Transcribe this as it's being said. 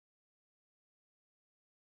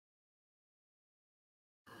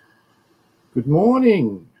Good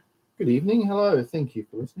morning, good evening, hello, thank you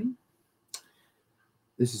for listening.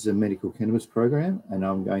 This is a medical cannabis program and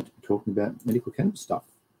I'm going to be talking about medical cannabis stuff.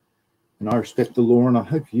 And I respect the law and I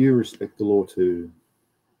hope you respect the law too.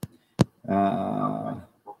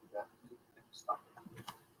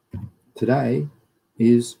 Today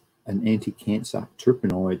is an anti-cancer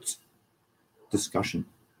terpenoids discussion.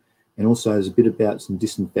 And also there's a bit about some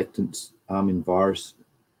disinfectants in virus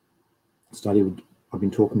study. I've been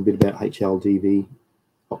talking a bit about HLVd,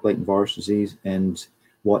 hot latent virus disease, and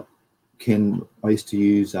what I used to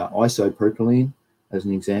use isopropylene as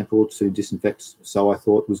an example to disinfect, so I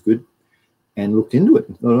thought was good, and looked into it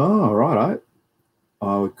and thought, oh, right,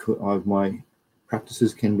 my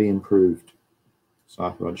practices can be improved. So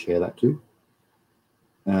I thought I'd share that too.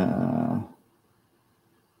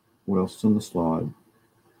 What else is on the slide?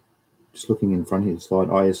 Just looking in front of the slide,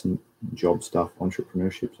 IS and job stuff,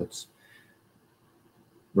 entrepreneurship, that's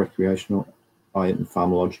recreational, and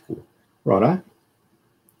pharmacological. Righto,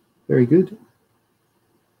 very good.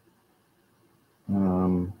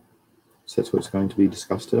 So that's what's going to be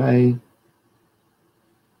discussed today.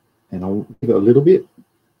 And I'll give it a little bit.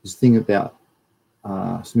 This thing about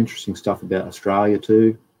some interesting stuff about Australia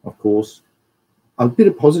too, of course. A bit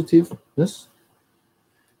of positiveness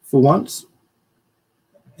for once.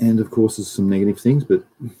 And of course, there's some negative things, but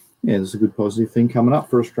yeah, there's a good positive thing coming up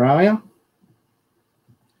for Australia.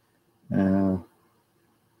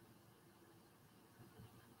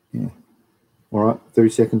 Yeah. All right, 30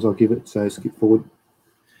 seconds I'll give it, so skip forward.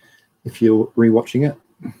 If you're rewatching it,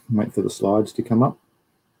 wait for the slides to come up.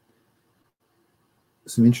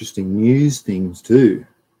 Some interesting news things too.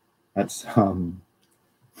 That's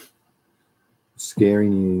scary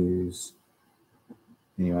news.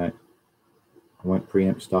 Anyway, I won't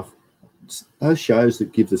preempt stuff. It's those shows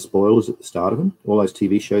that give the spoilers at the start of them, all those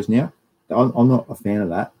TV shows now, I'm not a fan of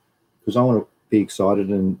that, because I want to be excited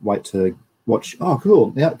and wait to watch. Oh,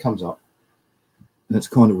 cool, now it comes up. And that's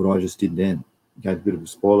kind of what I just did then. Gave a bit of a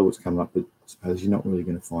spoiler what's coming up, but I suppose you're not really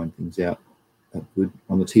going to find things out that good.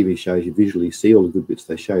 On the TV shows, you visually see all the good bits.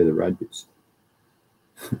 They show you the rad bits.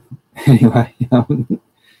 Anyway,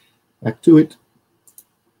 back to it.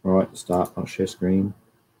 All right, start. I'll share screen.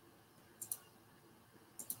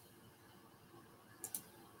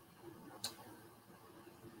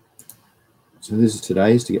 So this is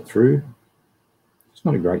today's to get through. It's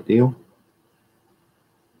not a great deal.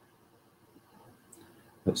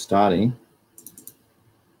 But starting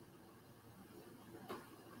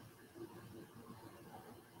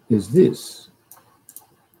is this.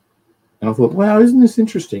 And I thought, wow, isn't this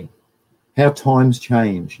interesting? How times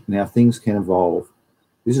change and how things can evolve.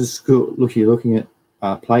 This is school. Look, you're looking at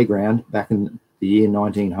a playground back in the year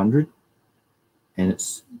 1900, and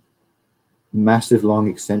it's massive long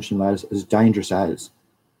extension ladders, as dangerous as.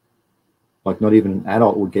 Like not even an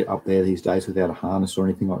adult would get up there these days without a harness or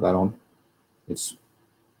anything like that on. It's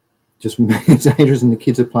just dangerous, and the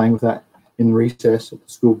kids are playing with that in recess at the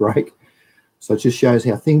school break. So it just shows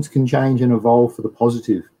how things can change and evolve for the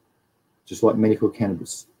positive, just like medical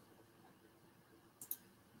cannabis.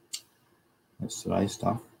 That's today's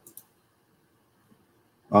stuff.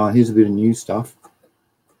 Here's a bit of new stuff.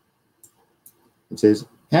 It says,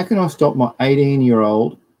 how can I stop my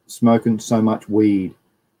 18-year-old smoking so much weed?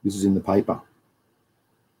 This is in the paper.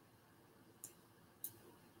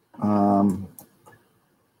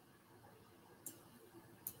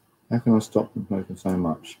 How can I stop them smoking so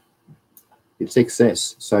much? It's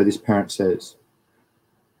excess, so this parent says.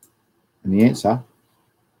 And the answer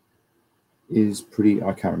is pretty,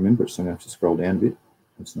 I can't remember it, so I'm going to have to scroll down a bit.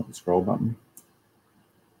 That's not the scroll button.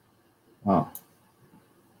 For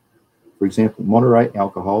example, moderate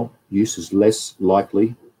alcohol use is less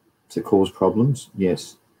likely to cause problems.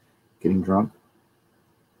 Yes. Getting drunk.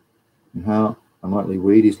 And how unlikely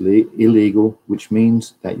weed is illegal, which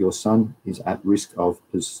means that your son is at risk of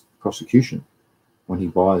prosecution when he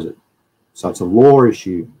buys it. So it's a law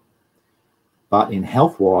issue. But in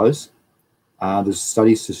health-wise, there's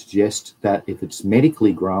studies to suggest that if it's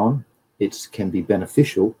medically grown, it can be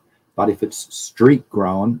beneficial. But if it's street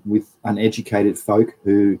grown with uneducated folk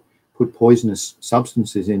who put poisonous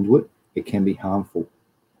substances into it, it can be harmful.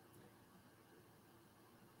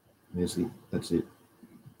 That's it.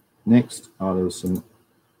 Next, there was some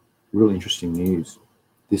really interesting news.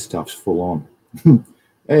 This stuff's full on.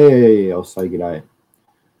 Hey, I'll say g'day.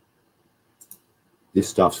 This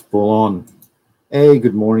stuff's full on. Hey,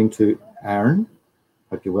 good morning to Aaron.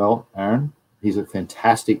 Hope you're well, Aaron. He's a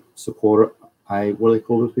fantastic supporter. What do they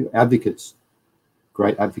call those people? Advocates.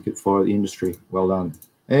 Great advocate for the industry. Well done.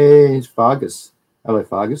 Hey, it's Fargus. Hello,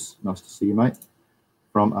 Fargus. Nice to see you, mate.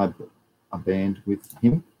 From a band with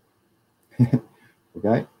him.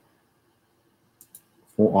 Okay.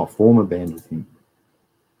 Former band with him.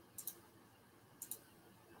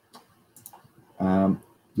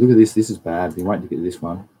 Look at this. This is bad. Be waiting to get to this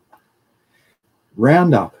one.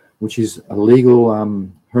 Roundup, which is a legal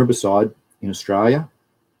herbicide in Australia.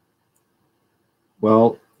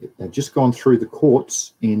 Well, they've just gone through the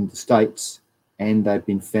courts in the States and they've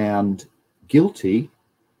been found guilty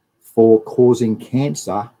for causing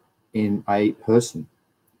cancer in a person.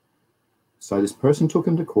 So this person took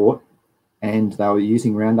him to court and they were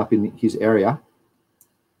using Roundup in his area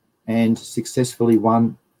and successfully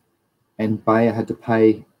won, and Bayer had to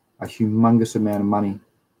pay a humongous amount of money.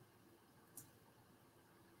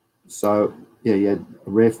 So yeah, he had a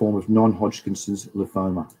rare form of non-Hodgkin's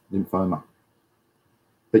lymphoma.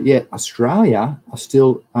 But yet Australia are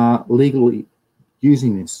still legally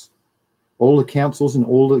using this. All the councils and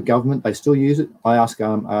all the government, they still use it. I asked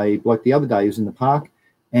a bloke the other day, he was in the park,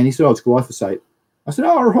 and he said, oh, it's glyphosate. I said,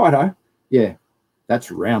 oh, righto. Yeah, that's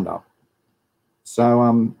Roundup.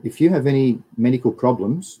 So if you have any medical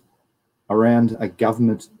problems around a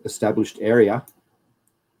government-established area,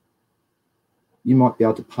 you might be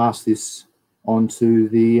able to pass this on to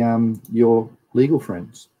the your legal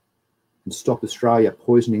friends and stop Australia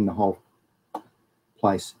poisoning the whole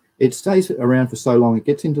place. It stays around for so long, it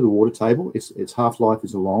gets into the water table. Its half-life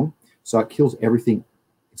is long, so it kills everything.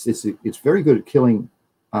 It's very good at killing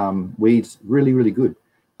weeds, really, really good.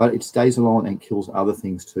 But it stays along and kills other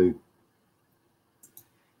things too.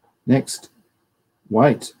 Next,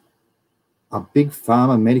 wait. A big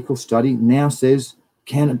pharma medical study now says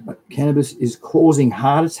cannabis is causing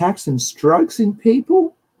heart attacks and strokes in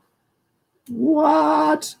people.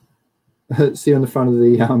 What? See on the front of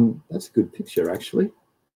the, that's a good picture actually,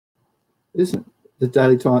 isn't it? The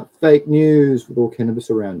Daily Times, fake news with all cannabis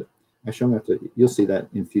around it. Actually, I'm going to have to, you'll see that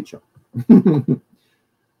in future.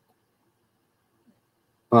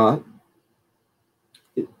 But,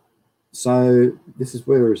 so this is,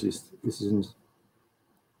 where is this? This is in,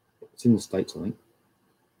 it's in the States, I think.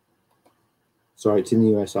 Sorry, it's in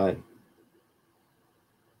the USA.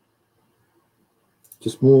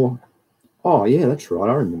 Just more, oh yeah, that's right,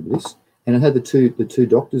 I remember this. And it had the two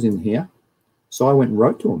doctors in here. So I went and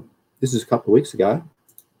wrote to them. This is a couple of weeks ago.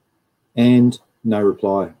 And no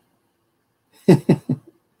reply.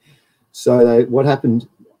 So what happened,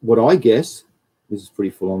 what I guess, this is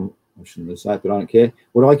pretty full on, I shouldn't say it, but I don't care.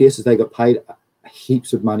 What I guess is they got paid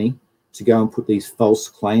heaps of money to go and put these false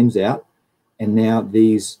claims out. And now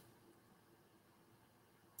these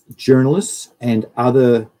journalists and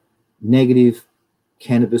other negative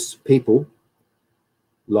cannabis people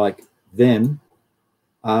like them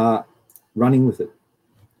are running with it.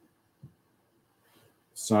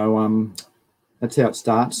 So that's how it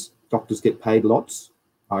starts. Doctors get paid lots.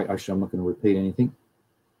 Actually, I'm not going to repeat anything.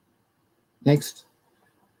 Next.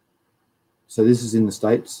 So this is in the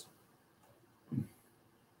States.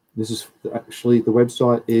 This is actually, the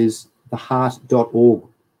website is theheart.org.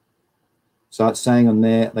 So it's saying on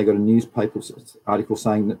there, they got a newspaper article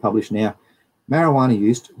saying that published now, marijuana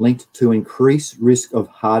use linked to increased risk of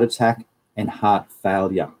heart attack and heart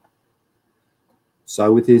failure.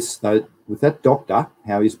 So with this, with that doctor,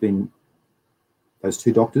 how he's been, those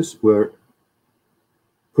two doctors were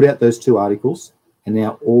put out those two articles, and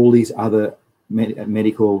now all these other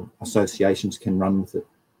medical associations can run with it.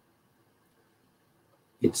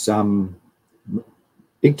 It's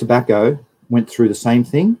big tobacco went through the same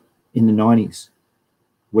thing in the 90s,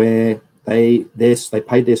 where they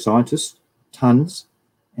paid their scientists tons,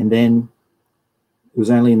 and then it was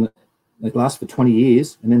only in it lasted for 20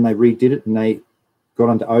 years, and then they redid it and they got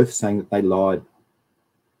under oath saying that they lied.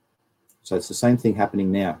 So it's the same thing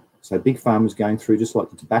happening now. So big pharma's going through just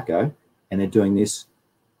like the tobacco, and they're doing this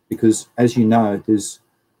because, as you know, there's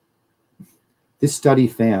this study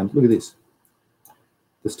found, look at this.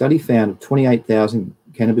 The study found 28,000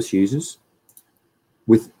 cannabis users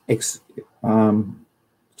with type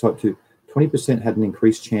 2, 20% had an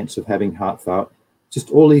increased chance of having heart failure.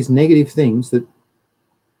 Just all these negative things that,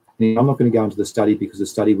 I'm not going to go into the study because the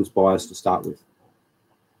study was biased to start with.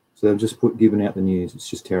 So they've just given out the news. It's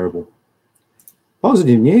just terrible.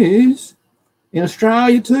 Positive news in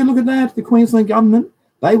Australia too. Look at that. The Queensland government,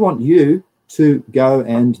 they want you to go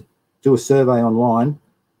and do a survey online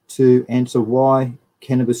to answer why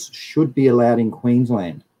cannabis should be allowed in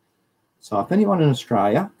Queensland. So if anyone in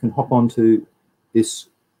Australia can hop onto this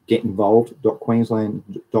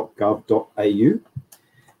getinvolved.queensland.gov.au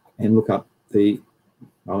and look up the,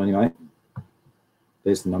 well, anyway,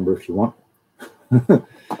 there's the number if you want,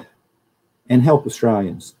 and help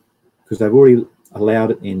Australians, because they've already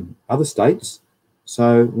allowed it in other states.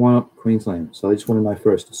 So why not Queensland? So they just want to know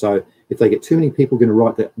first. So if they get too many people going to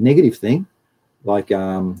write that negative thing, like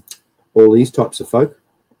all these types of folk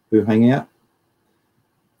who hang out,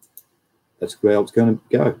 that's where it's going to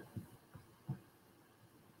go.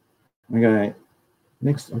 Okay,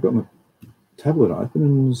 next I've got my tablet open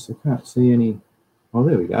and I can't see any. Oh,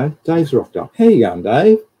 there we go. Dave's rocked up. How you going,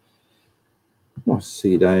 Dave? Nice to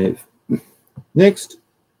see you, Dave. Next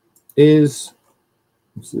is,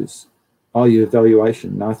 what's this? Oh, your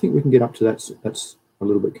evaluation. No, I think we can get up to that. That's a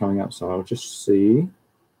little bit coming up, so I'll just see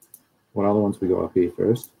what other ones we got up here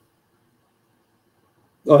first.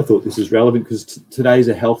 I thought this is relevant because today's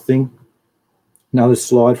a health thing. Another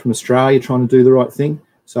slide from Australia trying to do the right thing.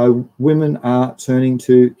 So women are turning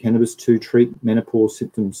to cannabis to treat menopause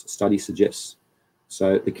symptoms, study suggests.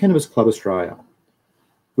 So the Cannabis Club Australia,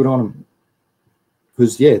 good on them.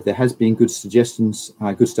 Because, yeah, there has been good suggestions,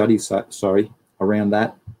 good studies, around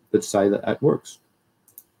that say that that works.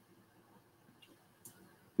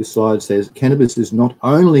 This slide says cannabis is not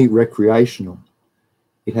only recreational,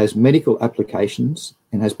 it has medical applications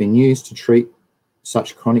and has been used to treat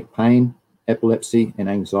such chronic pain, epilepsy, and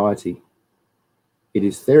anxiety.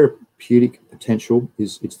 Its therapeutic potential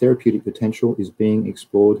is being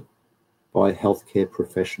explored by healthcare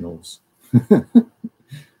professionals.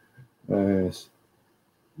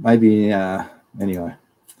 Maybe, anyway.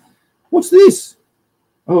 What's this?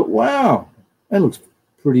 Oh, wow. That looks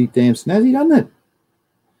pretty damn snazzy, doesn't it?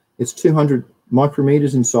 It's 200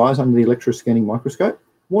 micrometers in size under the electroscanning microscope.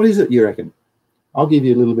 What is it, you reckon? I'll give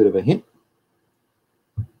you a little bit of a hint.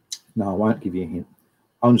 No, I won't give you a hint.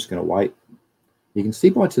 I'm just going to wait. You can see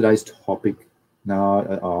by today's topic.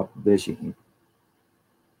 No, there's your hint.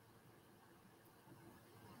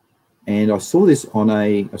 And I saw this on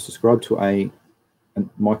I subscribed to a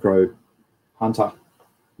Micro Hunter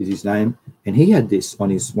is his name, and he had this on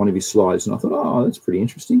one of his slides, and I thought, oh, that's pretty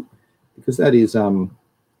interesting, because that is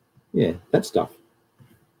yeah, that stuff.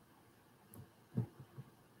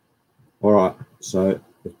 All right, so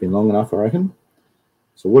it's been long enough, I reckon.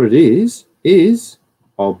 So what it is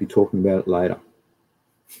I'll be talking about it later.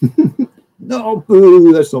 No,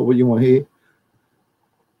 boo, that's not what you want to hear.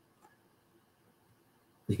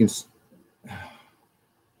 You can,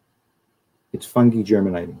 it's fungi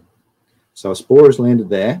germinating. So a spore has landed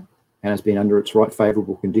there and has been under its right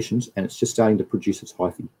favourable conditions, and it's just starting to produce its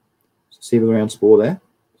hyphae. So see the round spore there?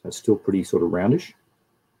 So it's still pretty sort of roundish.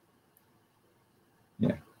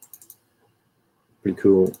 Yeah, pretty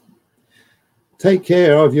cool. Take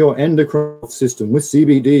care of your endocrine system with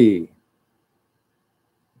CBD.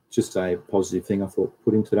 Just a positive thing I thought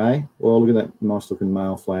putting today. Well, look at that nice looking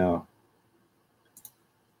male flower.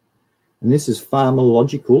 And this is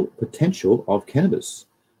pharmacological potential of cannabis.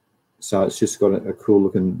 So it's just got a cool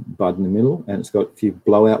looking bud in the middle, and it's got a few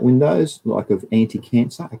blowout windows like of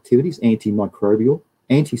anti-cancer activities, antimicrobial,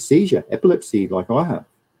 anti-seizure, epilepsy like I have,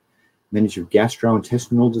 management of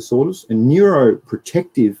gastrointestinal disorders, and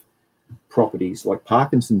neuroprotective properties like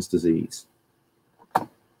Parkinson's disease.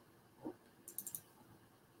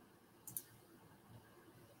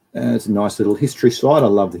 It's a nice little history slide. I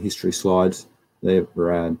love the history slides. They're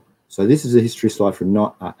rad. So this is a history slide from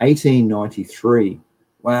 1893.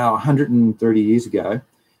 Wow, 130 years ago,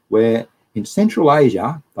 where in Central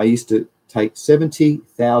Asia, they used to take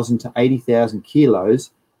 70,000 to 80,000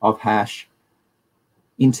 kilos of hash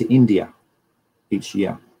into India each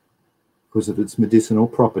year because of its medicinal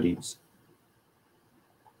properties.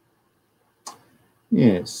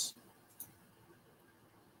 Yes.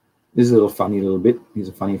 This is a little funny little bit. Here's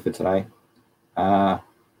a funny for today.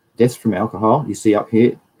 Deaths from alcohol. You see up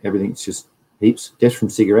here, everything's just heaps. Deaths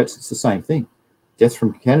from cigarettes, it's the same thing. Deaths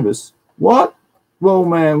from cannabis. What? Well,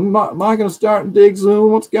 man, am I going to start and dig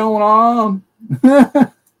soon? What's going on?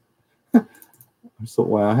 I thought,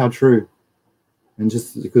 wow, how true. And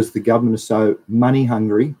just because the government is so money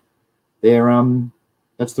hungry,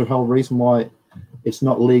 that's the whole reason why it's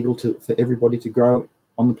not legal for everybody to grow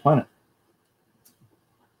on the planet.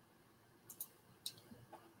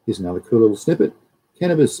 Here's another cool little snippet.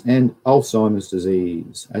 Cannabis and Alzheimer's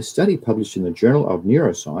disease. A study published in the Journal of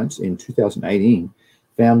Neuroscience in 2018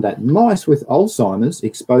 found that mice with Alzheimer's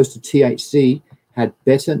exposed to THC had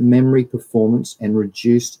better memory performance and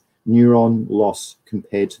reduced neuron loss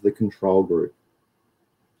compared to the control group.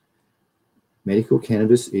 Medical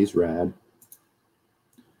cannabis is rad.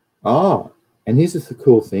 Ah, and here's the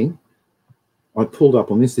cool thing. I pulled up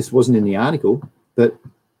on this. This wasn't in the article, but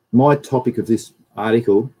my topic of this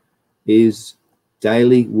article is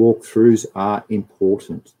daily walkthroughs are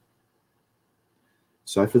important.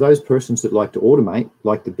 So for those persons that like to automate,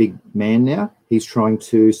 like the big man now, he's trying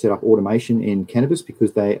to set up automation in cannabis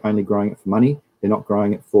because they're only growing it for money. They're not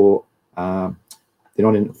growing it for, they're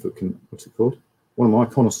They're not in it for, what's it called? What am I?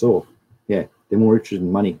 Connoisseur. Yeah, they're more interested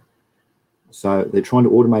in money. So they're trying to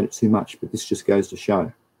automate it too much, but this just goes to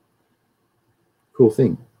show. Cool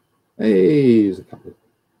thing. Hey, there's a couple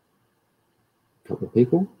of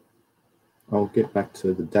people. I'll get back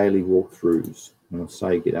to the daily walkthroughs. And I'll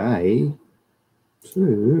say g'day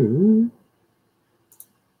to,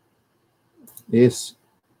 yes,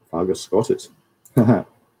 Fargus Scottet.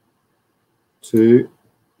 To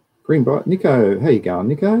Greenbright, Nico. How you going,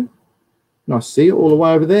 Nico? Nice to see you all the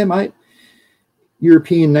way over there, mate.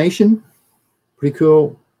 European nation, pretty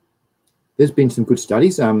cool. There's been some good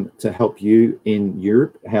studies to help you in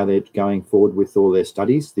Europe, how they're going forward with all their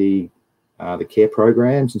studies, the care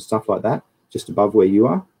programs and stuff like that, just above where you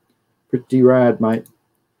are. Pretty rad, mate.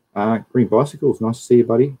 Green Bicycles, nice to see you,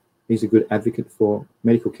 buddy. He's a good advocate for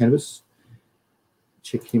medical cannabis.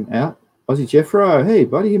 Check him out. Aussie Jeffro, hey,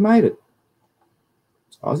 buddy, you made it.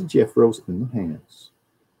 Aussie Jeffro's in the hands.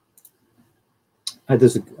 Hey,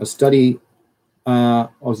 there's a study,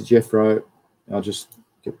 Aussie Jeffro. I'll just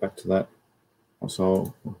get back to that.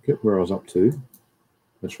 So I'll get where I was up to.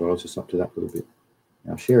 That's right, I was just up to that little bit.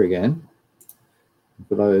 Now share again.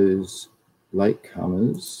 For those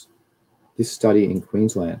latecomers, this study in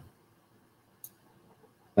Queensland,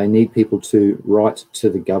 they need people to write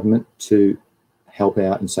to the government to help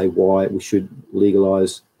out and say why we should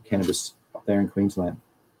legalise cannabis up there in Queensland.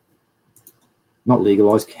 Not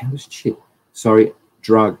legalise cannabis, shit. Sorry,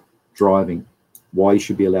 drug driving. Why you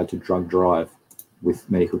should be allowed to drug drive with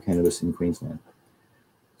medical cannabis in Queensland.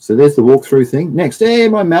 So there's the walkthrough thing. Next, hey,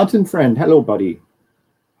 my mountain friend. Hello, buddy.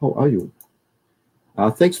 How are you?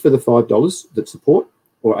 Thanks for the $5 that support,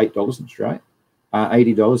 or $8 in Australia.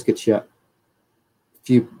 $80 gets you a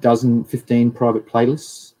few dozen, 15 private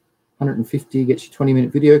playlists. $150 gets you a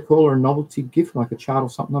 20-minute video call or a novelty gift like a chart or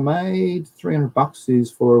something I made. $300 is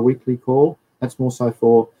for a weekly call. That's more so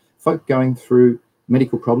for folk going through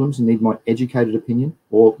medical problems and need my educated opinion,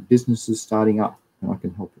 or businesses starting up, and I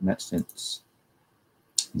can help in that sense.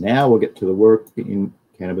 Now we'll get to the work in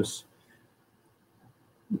cannabis.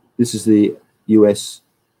 This is the US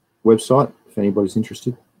website, if anybody's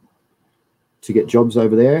interested, to get jobs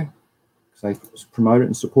over there. They promote it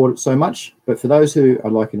and support it so much. But for those who are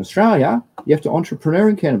like in Australia, you have to entrepreneur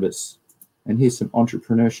in cannabis. And here's some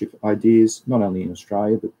entrepreneurship ideas, not only in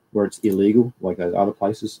Australia, but where it's illegal, like those other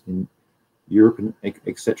places in Europe and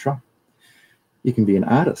etc. You can be an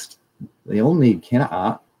artist. They all need canna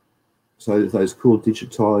art. So those cool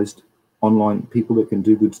digitized online people that can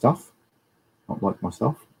do good stuff, not like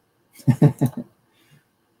myself.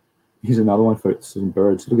 Here's another one for some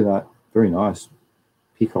birds. Look at that. Very nice.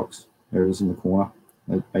 Peacocks. There it is in the corner.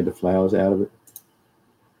 They made the flowers out of it.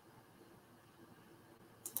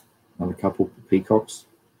 Another couple of peacocks.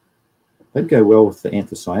 They'd go well with the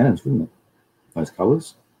anthocyanins, wouldn't it? Those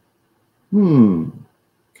colours.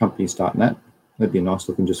 Company starting that. That'd be nice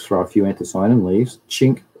looking, just throw a few anthocyanin leaves.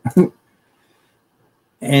 Chink.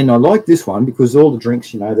 And I like this one because all the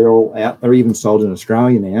drinks, you know, they're all out. They're even sold in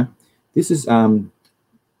Australia now. This is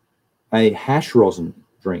a hash rosin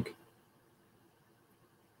drink.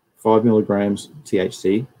 5 milligrams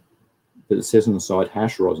THC, but it says on the side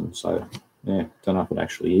hash rosin. So, yeah, don't know if it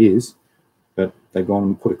actually is, but they've gone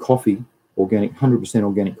and put a coffee, organic, 100%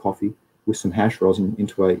 organic coffee with some hash rosin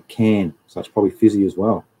into a can. So it's probably fizzy as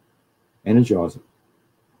well. Energizer.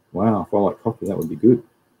 Wow, if I like coffee, that would be good.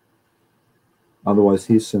 Otherwise,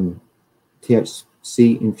 here's some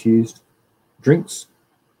THC infused drinks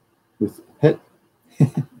with pet.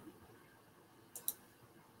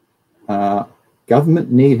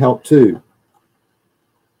 Government need help too.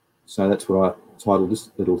 So that's what I titled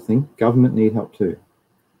this little thing. Government need help too.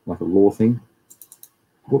 Like a law thing.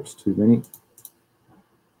 Whoops, too many.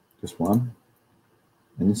 Just one.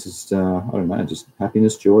 And this is, I don't know, just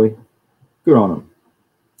happiness, joy. Good on them.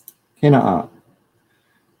 Kenna art.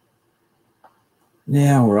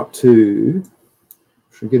 Now we're up to,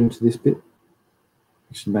 should we get into this bit?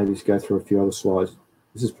 Actually, maybe just go through a few other slides.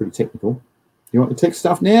 This is pretty technical. You want the tech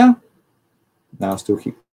stuff now? No, I'll still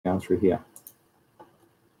keep going through here.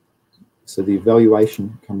 So the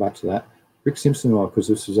evaluation, come back to that. Rick Simpson, because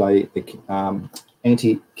this is a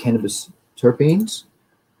anti-cannabis terpenes.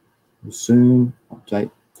 We'll soon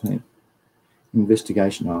update plant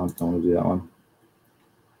investigation. Oh, I don't want to do that one.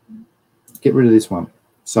 Get rid of this one.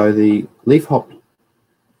 So the leaf hop,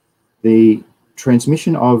 the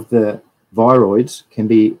transmission of the viroids can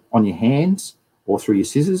be on your hands or through your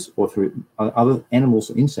scissors or through other animals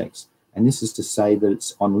or insects. And this is to say that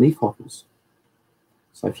it's on leaf hoppers.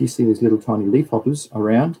 So if you see these little tiny leaf hoppers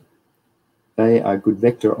around, they are a good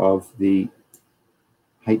vector of the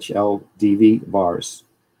HLVd virus.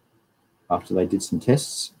 after they did some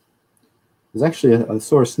tests. There's actually, I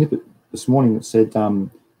saw a snippet this morning that said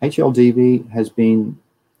HLVd has been,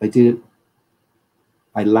 they did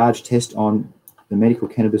a large test on the medical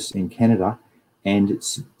cannabis in Canada, and it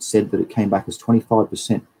said that it came back as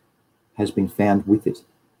 25% has been found with it.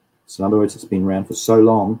 So in other words, it's been around for so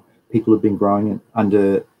long, people have been growing it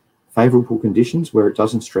under favorable conditions where it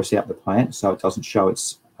doesn't stress out the plant, so it doesn't show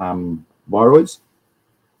its viroids,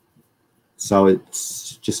 so it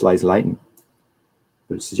just lays latent.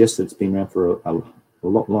 But it suggests that it's been around for a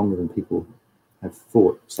lot longer than people have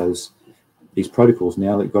thought. So there's these protocols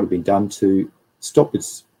now that have got to be done to stop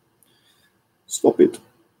it.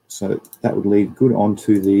 So that would lead good on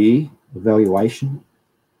to the evaluation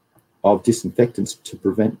of disinfectants to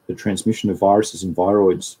prevent the transmission of viruses and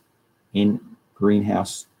viroids in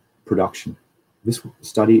greenhouse production. This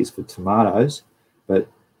study is for tomatoes, but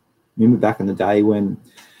remember back in the day when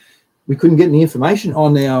we couldn't get any information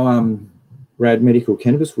on our rad medical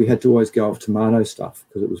cannabis, we had to always go off tomato stuff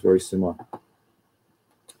because it was very similar.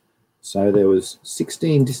 So there was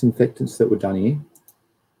 16 disinfectants that were done here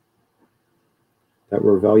that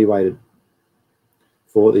were evaluated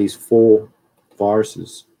for these 4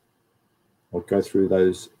 viruses. I'll go through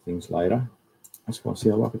those things later. I just want to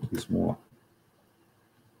see, I like it to be smaller.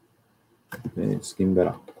 Then it's skim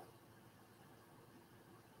better.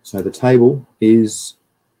 So the table is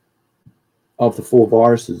of the 4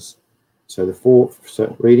 viruses. So the 4,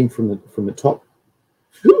 so reading from the top,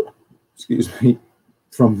 excuse me,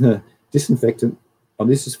 from the disinfectant, and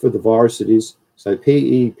this is for the virus it is. So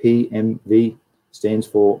PEPMV stands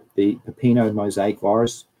for the Pepino mosaic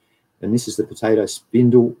virus, and this is the potato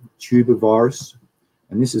spindle tuber virus,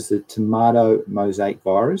 and this is the tomato mosaic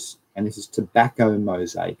virus, and this is tobacco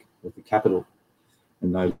mosaic with the capital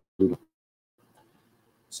and no little.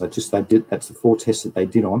 So just that's the 4 tests that they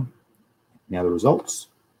did on. Now the results.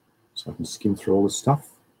 So I can skim through all this stuff.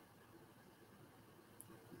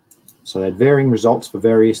 So they had varying results for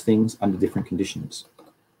various things under different conditions.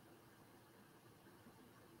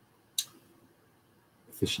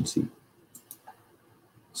 Efficiency.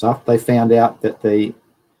 So after they found out that the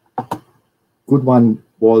good one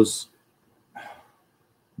was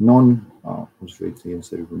I'll just read it here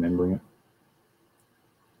instead of remembering it.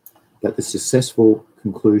 That the successful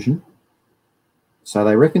conclusion. So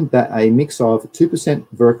they reckoned that a mix of 2%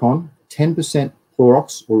 Virkon, 10%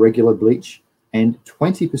 Clorox or regular bleach, and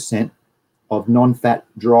 20% of non-fat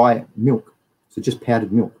dry milk. So just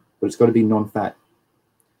powdered milk, but it's got to be non-fat.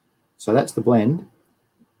 So that's the blend.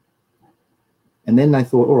 And then they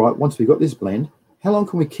thought, all right, once we've got this blend, how long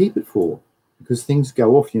can we keep it for? Because things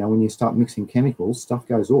go off, you know, when you start mixing chemicals, stuff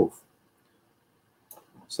goes off.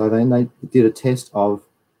 So then they did a test of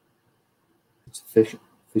its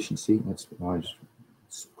efficiency. That's I just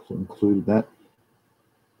included that.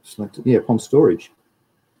 Selected, yeah, upon storage.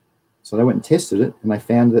 So they went and tested it, and they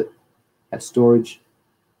found that at storage,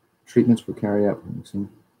 treatments were carried out.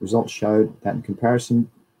 Results showed that in comparison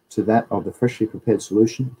to that of the freshly prepared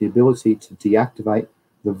solution, the ability to deactivate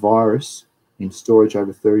the virus in storage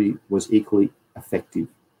over 30 was equally effective.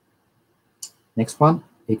 Next one,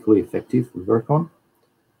 equally effective with Virkon.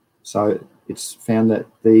 So it's found that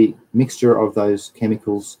the mixture of those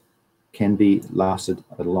chemicals can be lasted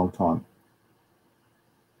at a long time.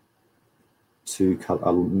 To cut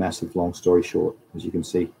a massive long story short, as you can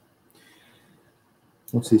see.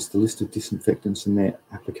 What's this? The list of disinfectants and their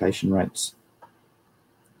application rates.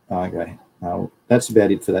 Okay, that's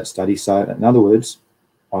about it for that study. So in other words,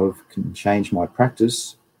 I can change my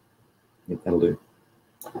practice. Yeah, that'll do.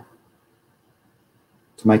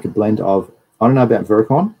 To make a blend of, I don't know about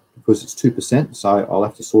Virkon because it's 2%, so I'll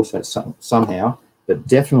have to source that somehow, but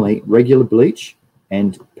definitely regular bleach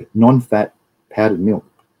and non-fat powdered milk.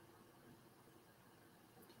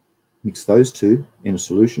 Mix those 2 in a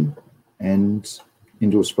solution and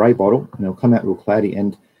into a spray bottle, and it'll come out real cloudy.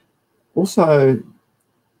 And also,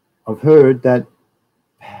 I've heard that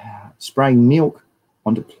spraying milk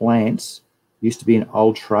onto plants used to be an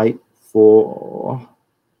old trait for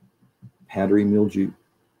powdery mildew.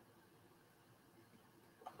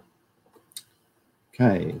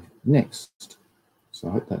 Okay, next. So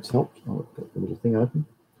I hope that's helped. I'll get the little thing open.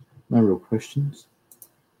 No real questions.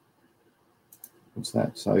 What's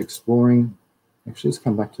that? So exploring. Actually, let's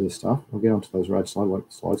come back to this stuff. I'll get onto those road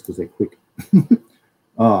slides because they're quick.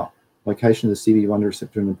 Location of the CB1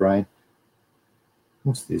 receptor in the brain.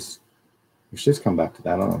 What's this? Actually, let's come back to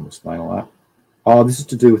that. I don't want to explain all that. Oh, this is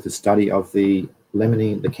to do with the study of the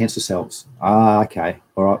lemony, the cancer cells. Okay.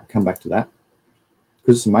 All right, come back to that.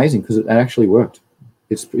 Because it's amazing, because it actually worked.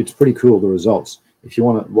 It's pretty cool, the results. If you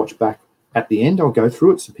want to watch back at the end, I'll go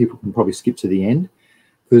through it so people can probably skip to the end,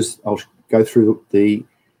 because I'll go through the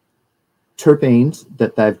terpenes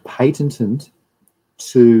that they've patented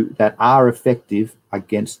that are effective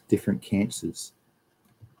against different cancers.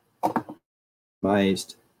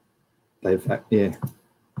 Amazed. Yeah,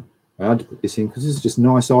 I had to put this in because this is just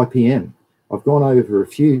nice IPM. I've gone over a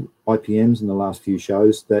few IPMs in the last few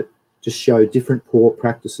shows that just show different pore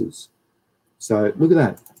practices. So look at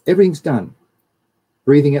that. Everything's done.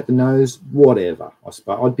 Breathing at the nose, whatever. I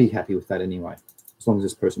suppose I'd be happy with that anyway, as long as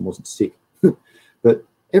this person wasn't sick. But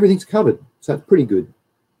everything's covered, so it's pretty good.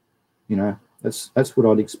 You know, that's what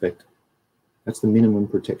I'd expect. That's the minimum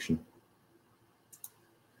protection.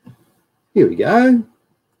 Here we go.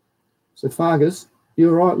 So Fargus,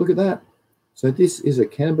 you're right, look at that. So this is a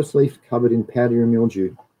cannabis leaf covered in powdery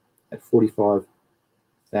mildew at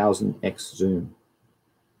 45,000x zoom.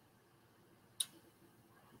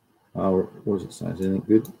 Oh, what does it say? Is anything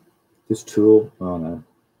good? This tool, oh no.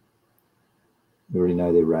 We already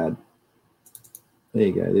know they're rad. There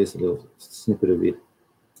you go, there's a little snippet of it.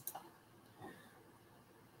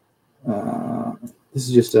 This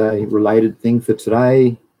is just a related thing for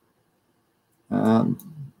today.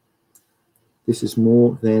 This is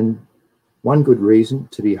more than one good reason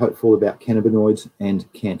to be hopeful about cannabinoids and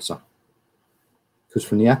cancer. Because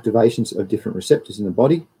from the activations of different receptors in the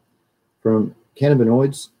body, from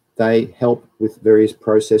cannabinoids, they help with various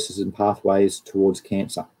processes and pathways towards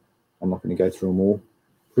cancer. I'm not going to go through them all.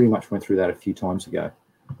 Pretty much went through that a few times ago.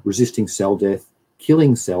 Resisting cell death,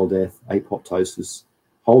 killing cell death, apoptosis,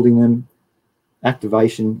 holding them,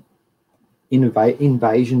 activation,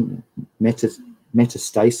 invasion,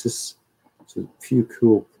 metastasis. So a few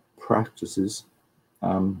cool practices,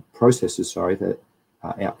 processes, sorry, that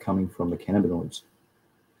are outcoming from the cannabinoids.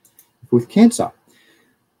 With cancer,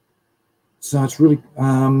 so it's really,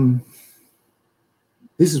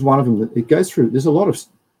 this is one of them that it goes through. There's a lot of,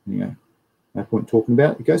 you know, no point talking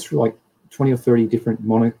about it. It goes through like 20 or 30 different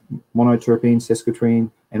monoterpenes, sesquiterpene,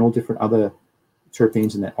 and all different other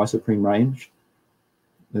terpenes in that isoprene range.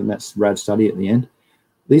 And that's rad study at the end.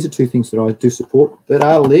 These are two things that I do support that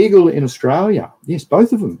are legal in Australia. Yes,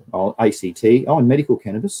 both of them. ACT, and medical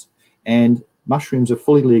cannabis, and mushrooms are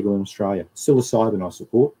fully legal in Australia. Psilocybin I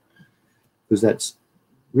support because that's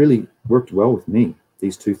really worked well with me,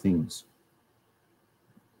 these two things.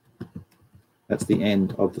 That's the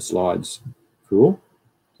end of the slides. Cool.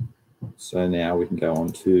 So now we can go on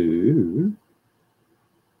to,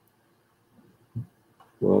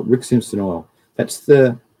 well, Rick Simpson oil. That's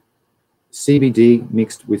the CBD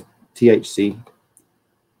mixed with THC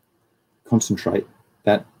concentrate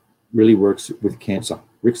that really works with cancer.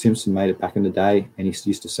 Rick Simpson made it back in the day, and he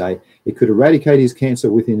used to say it could eradicate his cancer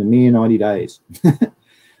within a mere 90 days.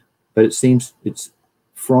 But it seems it's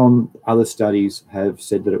from other studies have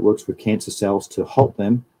said that it works with cancer cells to halt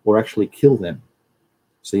them or actually kill them.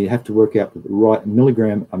 So you have to work out what the right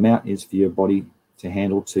milligram amount is for your body to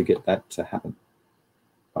handle to get that to happen.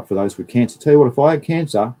 But for those with cancer, tell you what, if I had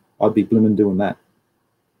cancer, I'd be blimmin' doing that.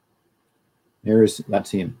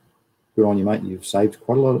 That's him. Good on you, mate. You've saved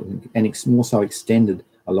quite a lot of, and it's more so extended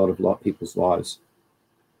a lot of people's lives.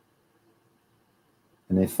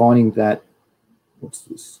 And they're finding that, what's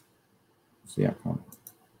this? What's the outcome?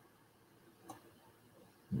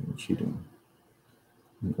 What's she doing?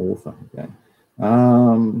 An author, okay.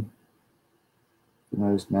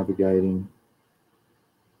 Nose navigating.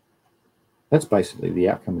 That's basically the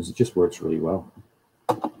outcome, is it just works really well.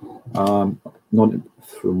 Not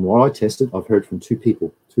from what I tested, I've heard from two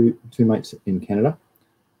people, two mates in Canada.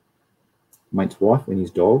 Mate's wife and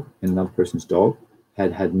his dog, and another person's dog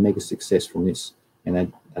had mega success from this, and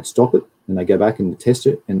they'd stop it, and they go back and test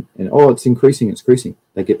it, and oh, it's increasing.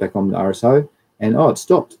 They get back on the RSO, and oh, it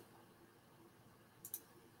stopped.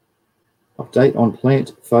 Update on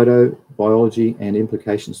plant photobiology and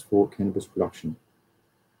implications for cannabis production.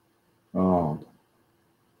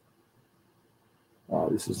 Oh,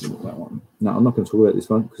 this isn't that one. No, I'm not going to talk about this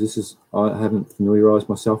one because this is, I haven't familiarized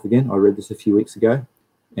myself again. I read this a few weeks ago,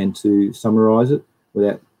 and to summarize it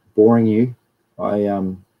without boring you, I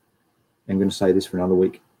am going to say this for another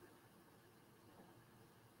week.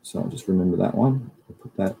 So I'll just remember that one. I'll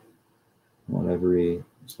put that one over here.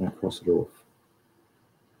 Just don't cross it off.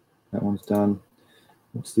 That one's done.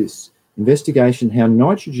 What's this? Investigation how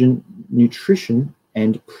nitrogen nutrition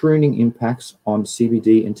and pruning impacts on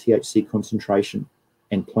CBD and THC concentration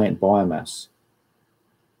and plant biomass.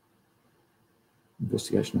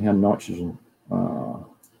 Investigation of how nitrogen. All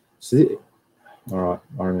right,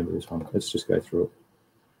 I remember this one. Let's just go through it.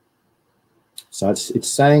 So it's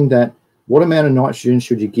saying that what amount of nitrogen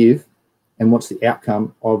should you give, and what's the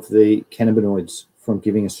outcome of the cannabinoids from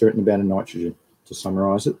giving a certain amount of nitrogen, to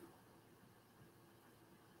summarize it.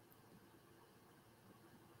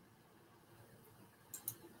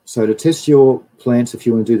 So to test your plants, if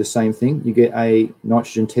you want to do the same thing, you get a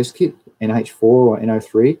nitrogen test kit, NH4 or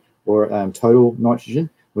NO3, or total nitrogen,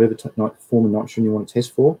 whatever form of nitrogen you want to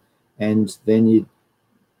test for, and then you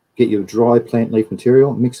get your dry plant leaf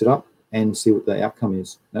material, mix it up, and see what the outcome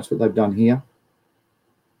is. That's what they've done here.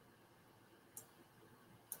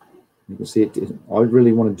 You can see it. I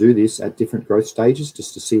really want to do this at different growth stages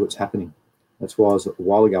just to see what's happening. That's why I was, a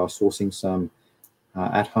while ago, I was sourcing some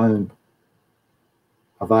at home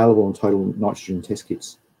available in total nitrogen test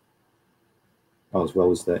kits, as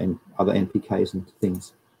well as the other NPKs and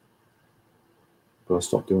things. But I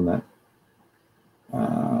stopped doing that.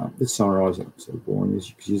 Let's summarize it. So boring,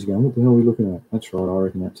 because you're going, what the hell are we looking at? That's right, I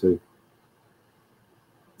reckon that too.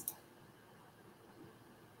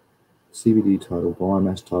 CBD total,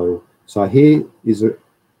 biomass total. So here is a,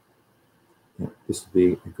 yeah, this would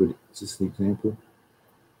be a good, is this the example?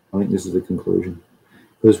 I think this is the conclusion.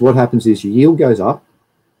 Because what happens is your yield goes up.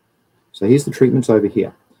 So here's the treatments over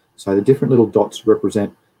here. So the different little dots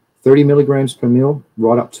represent 30 milligrams per mil,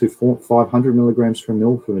 right up to 500 milligrams per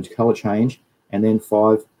mil for the color change. And then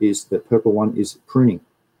 5 is, the purple one is pruning.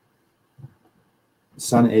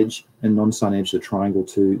 Sun edge and non-sun edge, the triangle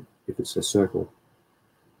too, if it's a circle.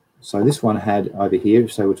 So this one had over here,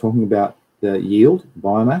 so we're talking about the yield,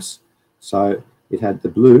 biomass. So it had the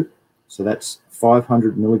blue, so that's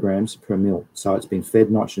 500 milligrams per mil. So it's been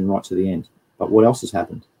fed nitrogen right to the end. But what else has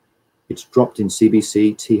happened? It's dropped in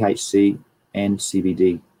CBC, THC, and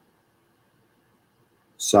CBD.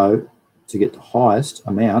 So to get the highest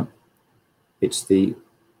amount, it's the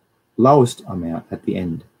lowest amount at the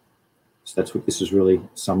end. So that's what this is really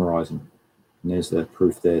summarizing. And there's the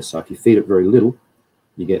proof there. So if you feed it very little,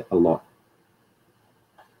 you get a lot.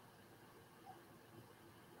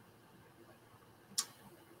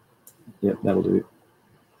 Yep, that'll do.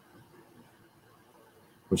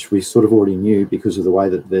 Which we sort of already knew because of the way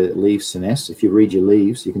that the leaves senesce. If you read your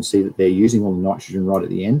leaves, you can see that they're using all the nitrogen right at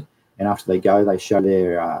the end. And after they go, they show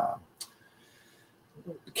their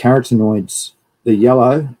carotenoids, the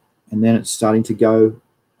yellow, and then it's starting to go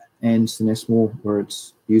and senesce more, where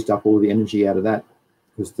it's used up all the energy out of that,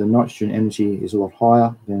 because the nitrogen energy is a lot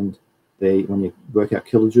higher than when you work out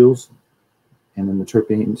kilojoules, and then the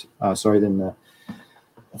terpenes, then the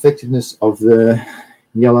effectiveness of the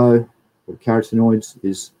yellow or carotenoids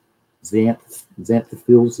is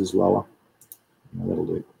xanthophylls is lower. That'll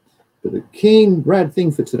do. But the keen rad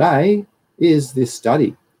thing for today is this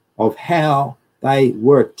study of how they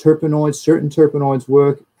work. Terpenoids, certain terpenoids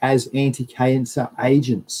work as anti-cancer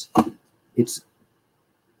agents. It's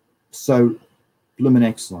so blooming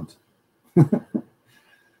excellent.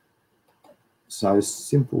 So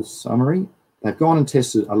simple summary. They've gone and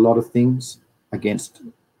tested a lot of things against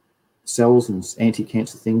cells and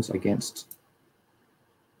anti-cancer things against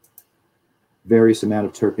various amount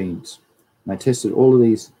of terpenes. And they tested all of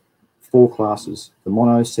these 4 classes, the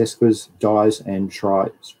monos, sesquas, dis, and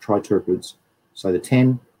triterpenes. So the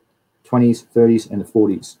 10, 20s, 30s, and the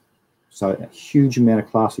 40s. So a huge amount of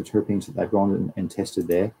class of terpenes that they've gone and tested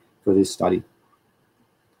there for this study.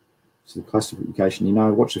 So the classification, you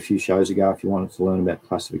know, watch a few shows ago if you wanted to learn about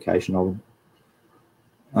classification of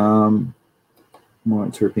them.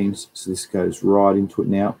 Terpenes, so this goes right into it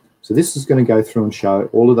now. So this is going to go through and show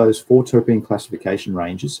all of those 4 terpene classification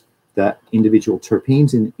ranges, that individual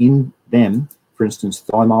terpenes in them, for instance,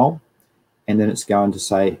 thymol, and then it's going to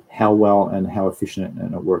say how well and how efficient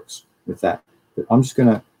it works with that. But I'm just going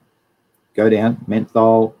to go down,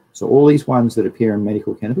 menthol, so all these ones that appear in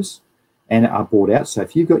medical cannabis and are bought out. So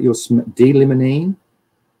if you've got your D-limonene,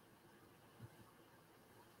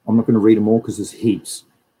 I'm not going to read them all because there's heaps,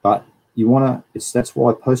 but you want to, that's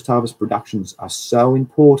why post-harvest productions are so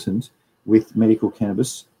important with medical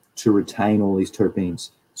cannabis, to retain all these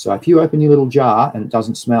terpenes. So if you open your little jar and it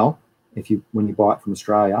doesn't smell, when you buy it from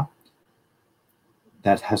Australia,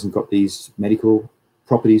 that hasn't got these medical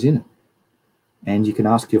properties in it. And you can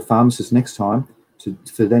ask your pharmacist next time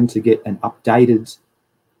for them to get an updated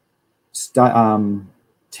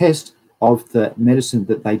test of the medicine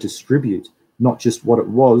that they distribute, not just what it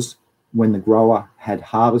was when the grower had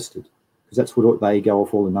harvested, because that's what they go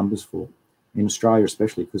off all the numbers for in Australia,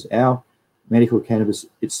 especially because our medical cannabis,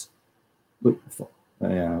 I'm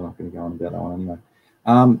not going to go on about that one anyway.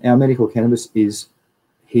 Our medical cannabis is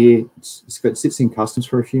here, it sits in customs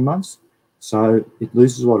for a few months, so it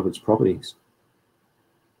loses a lot of its properties.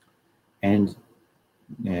 And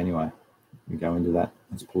yeah, anyway, we go into that.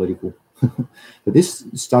 That's political. But this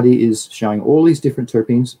study is showing all these different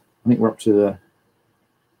terpenes. I think we're up to the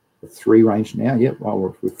 3 range now. Yep,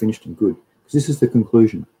 well, we're finished and good. Because this is the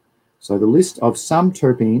conclusion. So the list of some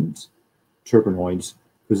terpenoids,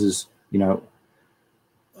 because there's, you know,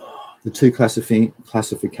 The two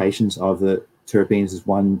classifications of the terpenes is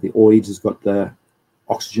one, the oids has got the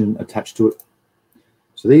oxygen attached to it.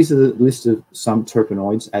 So these are the list of some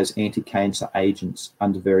terpenoids as anti-cancer agents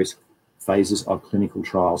under various phases of clinical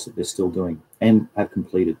trials that they're still doing and have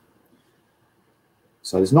completed.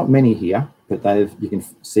 So there's not many here, but you can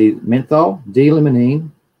see menthol, D-limonene,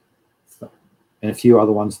 and a few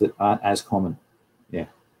other ones that aren't as common. Yeah,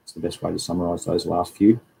 it's the best way to summarize those last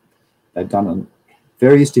few. They've done on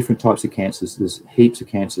various different types of cancers. There's heaps of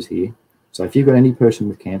cancers here. So if you've got any person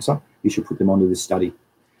with cancer, you should put them onto this study.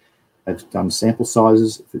 They've done sample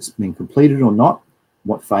sizes, if it's been completed or not,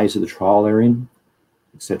 what phase of the trial they're in,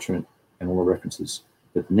 etc., and all the references.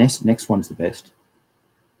 But the next one's the best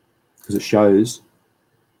because it shows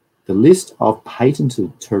the list of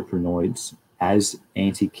patented terpenoids as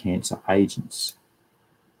anti-cancer agents.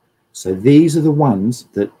 So these are the ones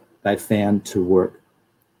that they found to work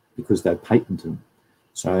because they patented them.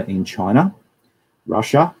 So in China,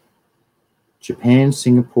 Russia, Japan,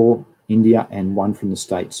 Singapore, India, and one from the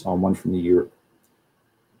States, and one from the Europe.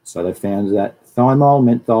 So they found that thymol,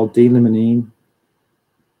 menthol, D-limonene,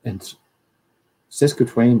 and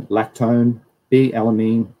sesquiterpene, lactone,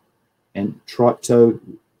 B-alanine, and triptolide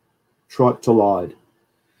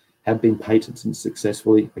have been patented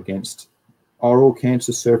successfully against oral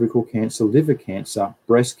cancer, cervical cancer, liver cancer,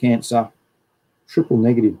 breast cancer,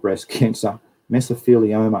 triple-negative breast cancer,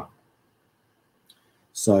 mesothelioma.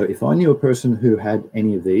 So if I knew a person who had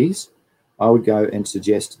any of these, I would go and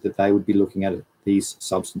suggest that they would be looking at these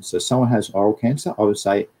substances. So if someone has oral cancer, I would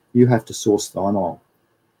say you have to source thymol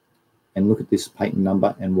and look at this patent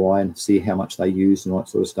number and why and see how much they use and all that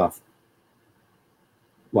sort of stuff.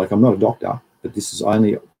 Like, I'm not a doctor, but this is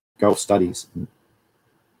only Gulf studies. And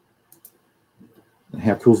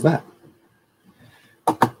how cool is that?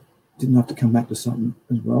 Didn't have to come back to something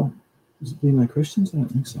as well. Has there been no questions? I don't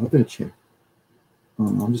think so. I better check.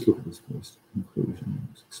 I'll just look at this first.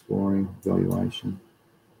 Conclusions, exploring, evaluation.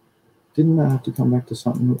 Didn't I have to come back to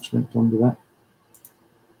something which linked onto that?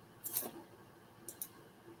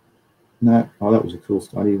 No. Oh, that was a cool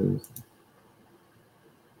study.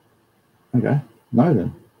 Okay. No,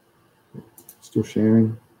 then. Still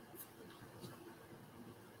sharing.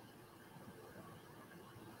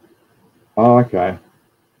 Oh, okay.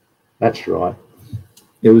 That's right.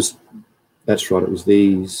 That's right. It was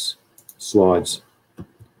these slides,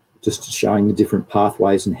 just showing the different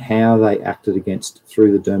pathways and how they acted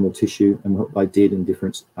through the dermal tissue and what they did in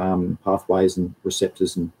different pathways and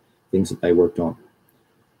receptors and things that they worked on.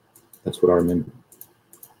 That's what I remember.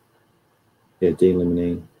 Yeah,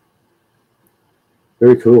 D-limonene.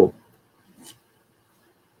 Very cool.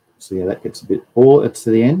 So yeah, that gets a bit, all to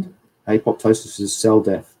the end. Apoptosis is cell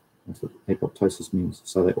death. That's what apoptosis means.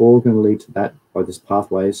 So they're all going to lead to that by these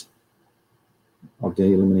pathways of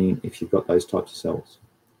D-limonene if you've got those types of cells.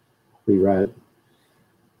 Pretty rad.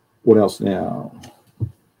 What else now?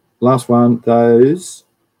 Last one, those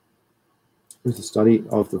was the study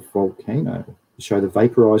of the volcano to show the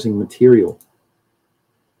vaporizing material.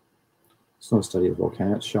 It's not a study of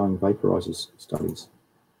volcano, it's showing vaporizers studies.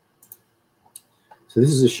 So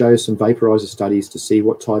this is to show some vaporizer studies to see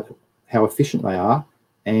what type, how efficient they are,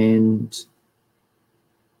 and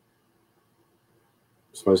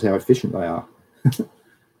I suppose how efficient they are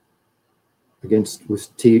against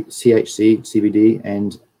with THC, CBD,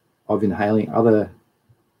 and of inhaling other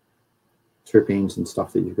terpenes and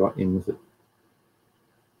stuff that you've got in with it.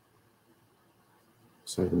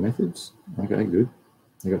 So the methods, okay, good.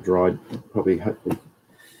 They got dried, probably, hopefully,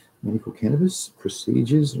 medical cannabis,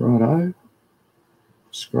 procedures, righto.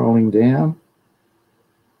 Scrolling down,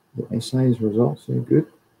 the essays, results, they're good.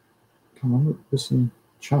 Come on, with some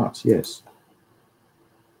charts, yes.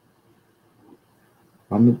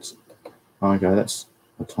 Abundance. Okay, that's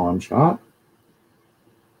a time chart.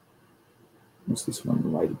 What's this one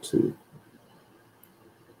related to?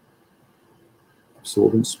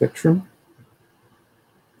 Absorbance spectrum.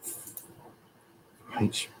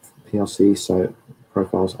 HPLC, so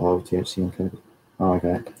profiles of THC and cannabis. Oh,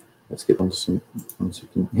 okay, let's get on to some.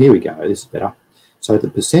 Here we go, this is better. So the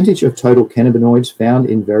percentage of total cannabinoids found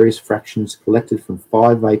in various fractions collected from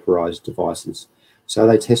 5 vaporized devices. So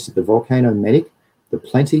they tested the Volcano Medic, the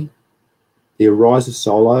Plenty, the Ariza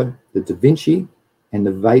Solo, the Da Vinci, and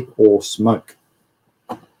the Vape or Smoke.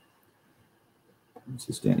 What's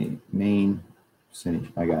this down here? Mean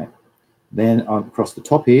percentage. Okay. Then across the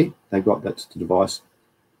top here, they've got that's the device,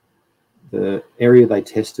 the area they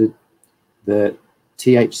tested, the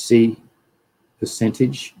THC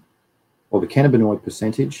percentage, or the cannabinoid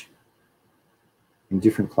percentage in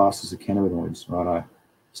different classes of cannabinoids, righto.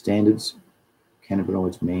 Standards,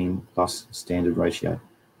 cannabinoids mean plus standard ratio.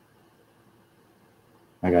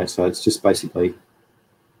 Okay, so it's just basically, and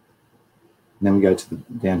then we go to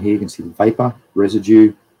down here, you can see the vapor,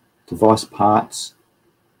 residue, device parts,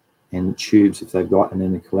 and tubes if they've got, and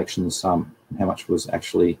then the collection of sum, and how much was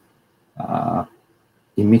actually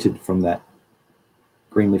emitted from that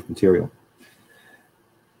green leaf material.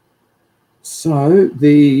 So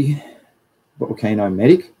the Volcano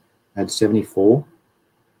Medic had 74.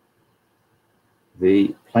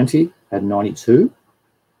 The Plenty had 92.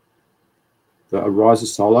 The Ariza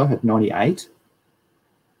Solo had 98.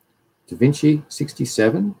 Da Vinci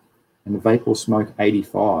 67, and the Vapor Smoke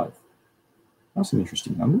 85. That's some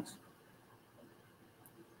interesting numbers.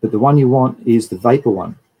 But the one you want is the vapor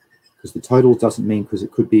one, because the total doesn't mean, because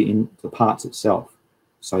it could be in the parts itself.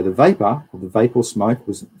 So the vapor of the Vapor Smoke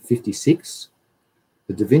was 56.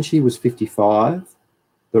 The Da Vinci was 55.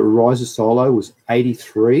 The Ariza Solo was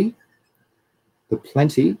 83. The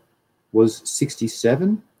Plenty was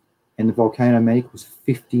 67. And the Volcano Medic was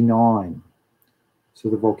 59. So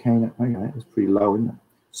the Volcano, okay, it was pretty low, isn't it?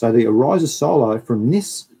 So the Ariza Solo from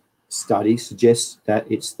this study suggests that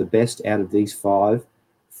it's the best out of these 5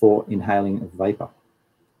 for inhaling of vapor.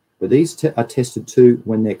 But these are tested too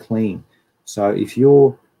when they're clean. So if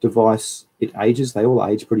your device, it ages, they all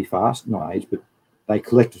age pretty fast, not age, but they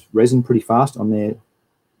collect resin pretty fast on their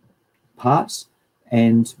parts.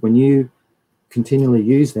 And when you continually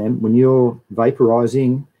use them, when you're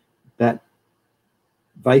vaporizing, that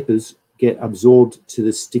vapors get absorbed to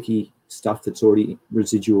the sticky stuff that's already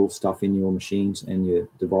residual stuff in your machines and your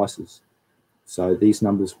devices. So these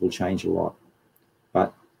numbers will change a lot.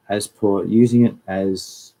 But as per using it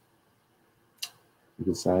as, you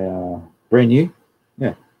could say, brand new,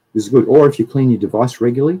 yeah, this is good. Or if you clean your device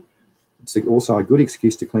regularly, it's also a good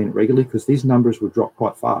excuse to clean it regularly, because these numbers will drop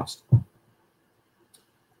quite fast.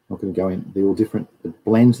 Not going to go in. They're all different, the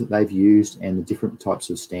blends that they've used and the different types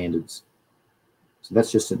of standards. So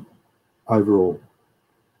that's just an overall.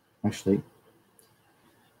 Actually,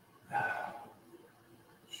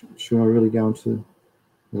 should I really go into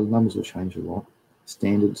the numbers? Will change a lot.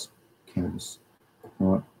 Standards, cannabis.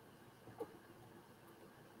 All right.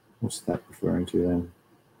 What's that referring to then?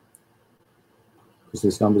 Because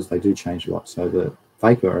these numbers, they do change a lot. So the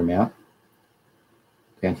vapor amount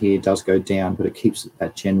down here does go down, but it keeps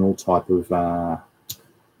that general type of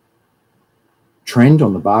trend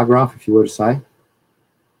on the bar graph, if you were to say.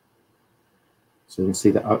 So you can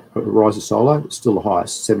see that Ariza Solo, it's still the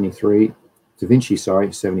highest, 73. Da Vinci,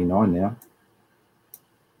 sorry, 79 now.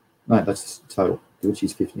 No, that's the total. Da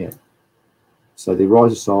Vinci's 58. So the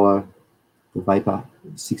Ariza Solo, the vapor,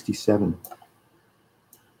 67.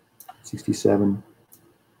 67,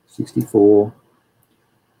 64,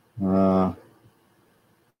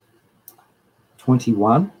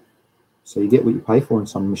 21. So you get what you pay for in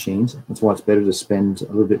some machines. That's why it's better to spend a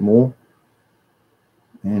little bit more.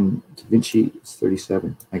 And Da Vinci is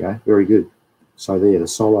 37. Okay, very good. So there, the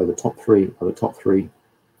Solo, the top 3 are the top 3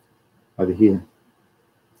 over here.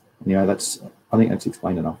 You know, that's, I think that's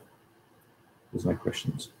explained enough. There's no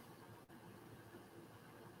questions.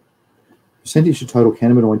 Percentage of total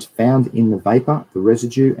cannabinoids found in the vapor, the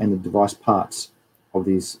residue, and the device parts of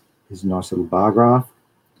these is a nice little bar graph.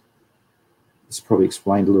 It's probably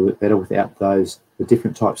explained a little bit better without those, the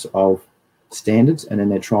different types of standards, and then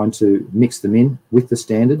they're trying to mix them in with the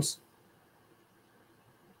standards.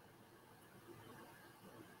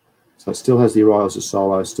 So it still has the Ariza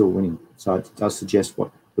Solo still winning. So it does suggest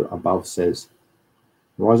what the above says.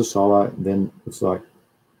 Ariza Solo then looks like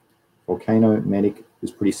Volcano Medic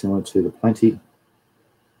is pretty similar to the Plenty.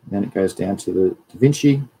 Then it goes down to the Da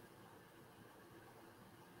Vinci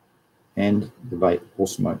and the vape or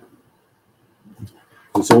smoke.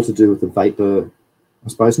 It's all to do with the vapor, I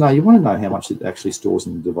suppose. No, you want to know how much it actually stores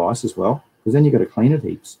in the device as well, because then you've got to clean it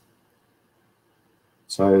heaps.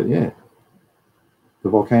 So yeah, the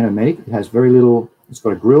Volcano Medic, it has very little, it's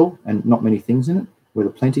got a grill and not many things in it, where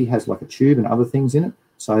the Plenty has like a tube and other things in it.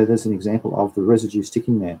 So there's an example of the residue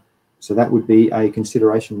sticking there. So that would be a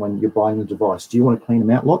consideration when you're buying the device. Do you want to clean them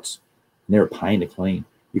out lots? And they're a pain to clean.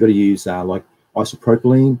 You've got to use like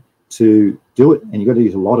isopropylene to do it, and you've got to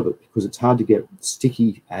use a lot of it because it's hard to get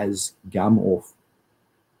sticky as gum off.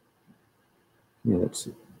 Yeah, that's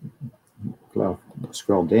it. I'll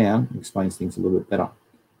scroll down, it explains things a little bit better.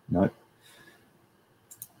 No.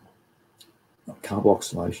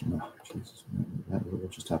 Carboxylation. Oh, Jesus, what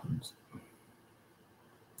just happens?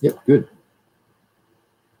 Yep, good.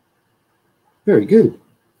 Very good.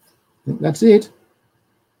 I think that's it.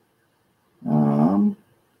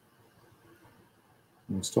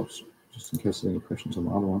 I'll stop just in case there's any questions on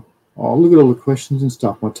the other one. Oh, look at all the questions and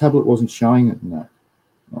stuff. My tablet wasn't showing it in that.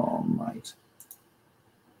 Oh, mate.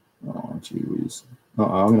 Oh, gee whiz.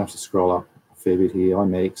 I'm going to have to scroll up a fair bit here.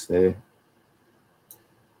 iMedic's there.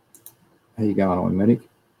 How you going, iMedic?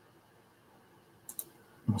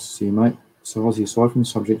 Nice to see you, mate. So, Aussie, aside from the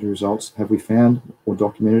subjective results, have we found or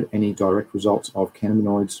documented any direct results of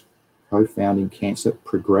cannabinoids co-founding cancer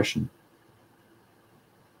progression?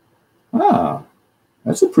 Ah,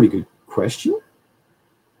 that's a pretty good question.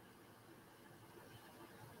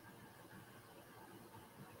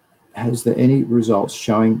 Has there any results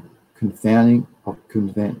showing confounding of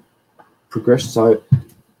progression? So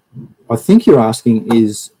I think you're asking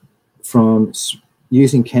is from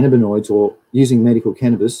using cannabinoids or using medical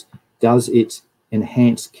cannabis, does it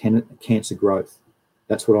enhance cancer growth?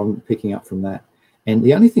 That's what I'm picking up from that. And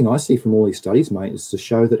the only thing I see from all these studies, mate, is to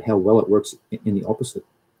show that how well it works in the opposite.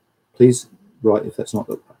 Please write if that's not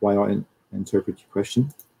the way I interpret your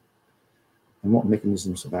question. And what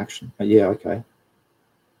mechanisms of action? Yeah, okay.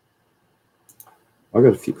 I've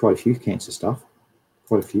got quite a few cancer stuff,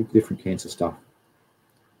 quite a few different cancer stuff.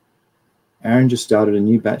 Aaron just started a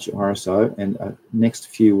new batch of RSO and next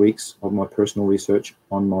few weeks of my personal research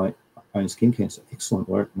on my own skin cancer. Excellent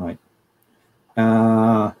work, mate.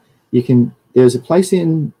 There's a place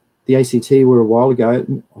in the ACT where a while ago,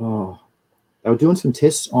 they were doing some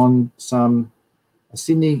tests on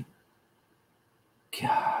Sydney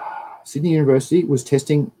University was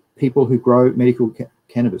testing people who grow medical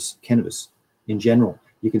cannabis in general.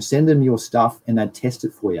 You can send them your stuff and they'd test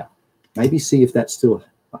it for you. Maybe see if that's still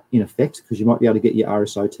in effect, because you might be able to get your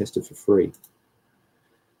RSO tested for free.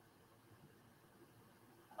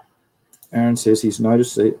 Aaron says he's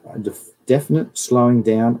noticed a definite slowing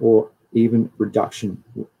down or even reduction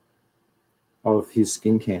of his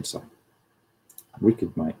skin cancer.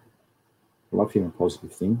 Wicked, mate. I love hearing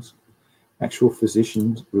positive things. Actual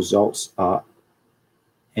physicians' results are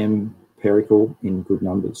empirical in good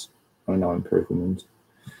numbers. I don't know what empirical means.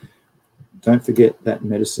 Don't forget that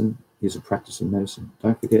medicine is a practice of medicine.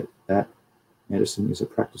 Don't forget that medicine is a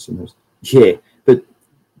practice of medicine. Yeah, but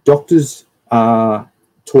doctors are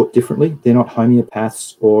taught differently. They're not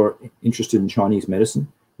homeopaths or interested in Chinese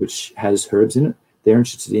medicine, which has herbs in it. They're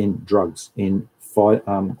interested in drugs, in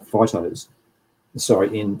farmers.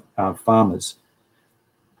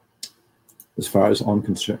 As far as I'm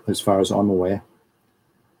concerned, as far as I'm aware,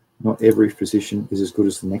 not every physician is as good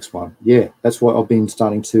as the next one. Yeah, that's why I've been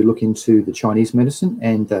starting to look into the Chinese medicine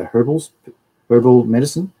and the herbal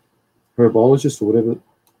medicine, herbologists or whatever,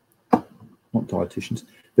 not dietitians,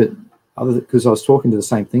 but because I was talking to the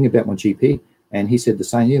same thing about my GP, and he said the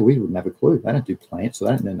same. Yeah, we wouldn't have a clue. They don't do plants, so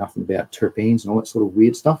they don't know nothing about terpenes and all that sort of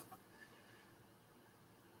weird stuff.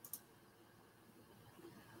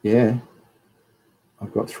 Yeah,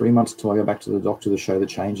 I've got 3 months till I go back to the doctor to show the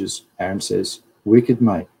changes. Aaron says, wicked,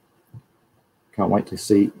 mate. Can't wait to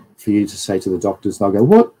see for you to say to the doctors, they'll go,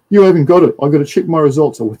 what? You haven't got it. I've got to check my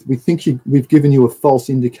results. Or we think we've given you a false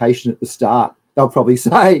indication at the start. They'll probably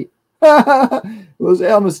say, it was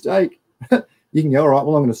our mistake. You can go, all right,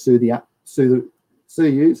 well, I'm going to sue you.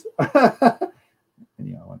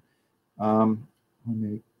 Anyway,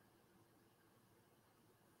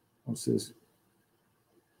 what says,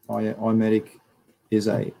 iMedic is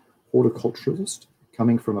a horticulturalist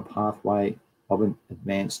coming from a pathway of an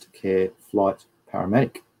advanced care flight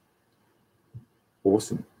paramedic.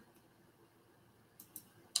 Awesome.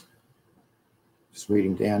 Just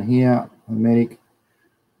reading down here, iMedic,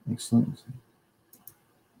 excellent.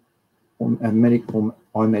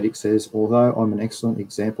 iMedic says, although I'm an excellent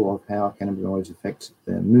example of how cannabinoids affect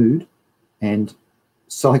their mood and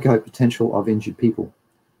psycho potential of injured people.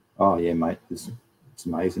 Oh yeah, mate, it's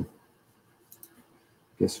amazing.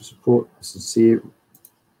 Guess for support, a sincere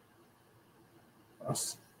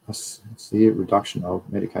reduction of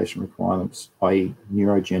medication requirements, i.e.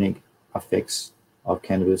 neurogenic effects of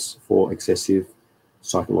cannabis for excessive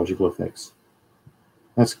psychological effects.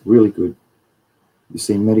 That's really good. You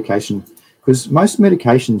see medication, because most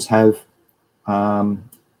medications have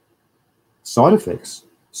side effects.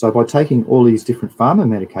 So by taking all these different pharma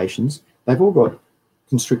medications, they've all got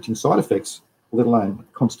constricting side effects, let alone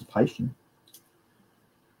constipation.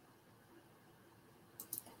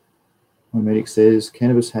 iMedic says,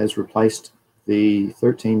 cannabis has replaced the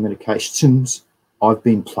 13 medications I've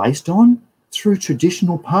been placed on through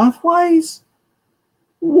traditional pathways.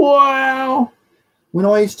 Wow. When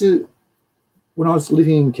I was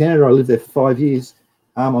living in Canada, I lived there for 5 years.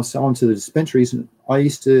 I was selling to the dispensaries, and I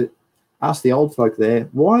used to ask the old folk there,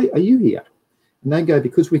 why are you here? And they go,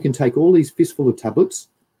 because we can take all these fistful of tablets,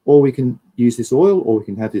 or we can use this oil, or we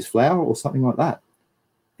can have this flour, or something like that.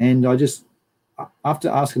 And I just, after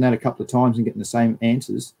asking that a couple of times and getting the same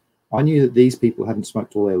answers, I knew that these people hadn't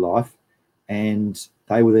smoked all their life, and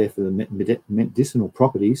they were there for the medicinal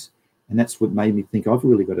properties, and that's what made me think I've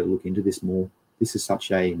really got to look into this more. This is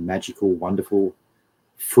such a magical, wonderful,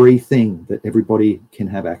 free thing that everybody can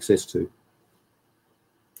have access to,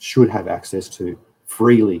 should have access to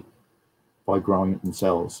freely by growing it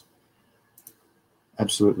themselves.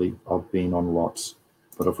 Absolutely, I've been on lots,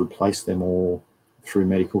 but I've replaced them all through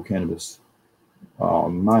medical cannabis. Oh,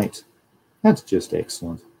 mate, that's just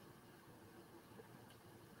excellent.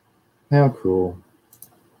 How cool.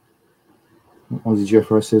 Aussie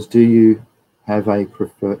Jeffro says, do you have a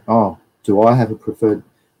preferred, oh, do I have a preferred,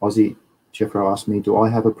 Aussie Jeffro asked me, do I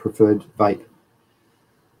have a preferred vape?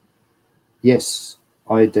 Yes,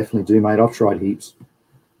 I definitely do, mate. I've tried heaps,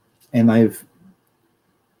 and they've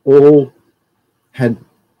all had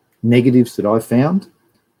negatives that I've found,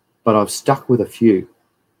 but I've stuck with a few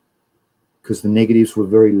because the negatives were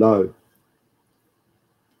very low.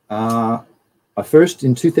 I first,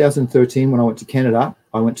 in 2013, when I went to Canada,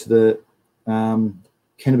 I went to the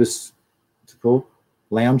cannabis, what's it called,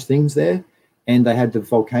 lounge things there, and they had the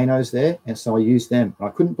volcanoes there, and so I used them. And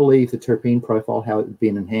I couldn't believe the terpene profile, how it had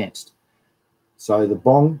been enhanced. So the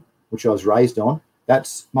bong, which I was raised on, that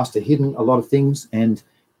must have hidden a lot of things, and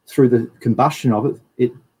through the combustion of it,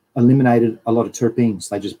 it eliminated a lot of terpenes.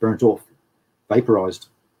 They just burnt off, vaporized,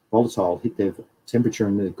 volatile, hit their temperature,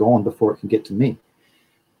 and they're gone before it can get to me.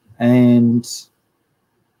 And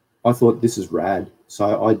I thought, this is rad.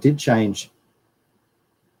 So I did change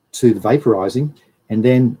to the vaporizing, and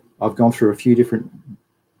then I've gone through a few different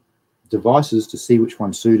devices to see which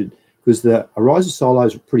one suited, because the Ariza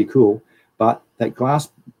Solos are pretty cool, but that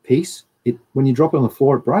glass piece, when you drop it on the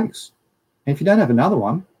floor, it breaks. And if you don't have another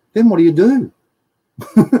one, then what do?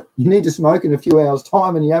 You need to smoke in a few hours'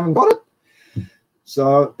 time and you haven't got it.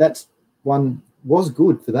 So that's one was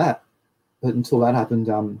good for that. But until that happened,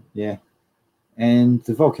 yeah. And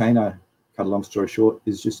the Volcano, cut a long story short,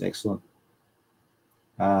 is just excellent.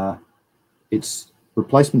 Its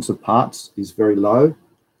replacements of parts is very low.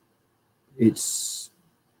 Its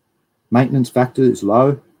maintenance factor is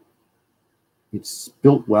low. It's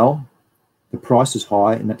built well. The price is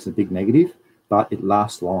high, and that's a big negative, but it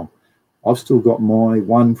lasts long. I've still got my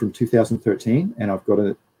one from 2013, and I've got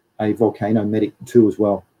a Volcano Medic 2 as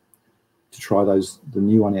well to try the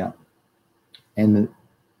new one out. And the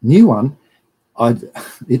new one,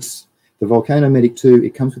 it's the Volcano Medic 2.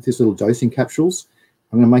 It comes with this little dosing capsules.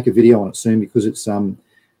 I'm going to make a video on it soon because it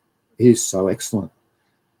is so excellent.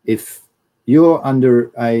 If you're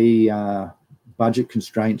under a budget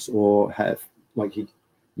constraints or have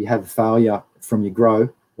you have failure from your grow,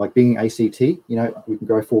 like being ACT, you know, we can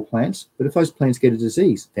grow 4 plants, but if those plants get a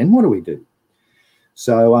disease, then what do we do?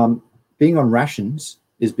 So being on rations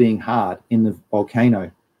is being hard in the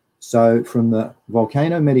Volcano. So from the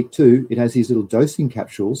Volcano Medic 2, it has these little dosing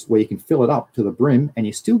capsules where you can fill it up to the brim and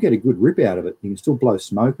you still get a good rip out of it. You can still blow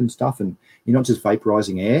smoke and stuff, and you're not just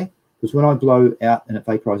vaporizing air, because when I blow out and it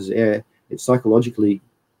vaporizes air, it psychologically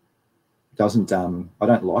doesn't, I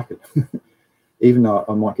don't like it. Even though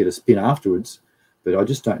I might get a spin afterwards, but I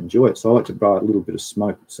just don't enjoy it. So I like to blow a little bit of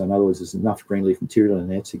smoke. So in other words, there's enough green leaf material in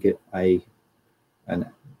there to get a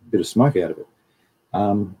bit of smoke out of it.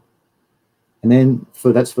 And then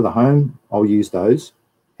that's for the home, I'll use those.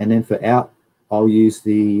 And then for out, I'll use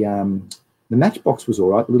the Matchbox was all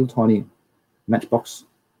right, a little tiny Matchbox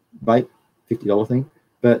vape, $50 thing.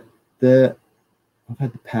 But I've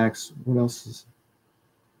had the packs. What else is?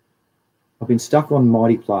 I've been stuck on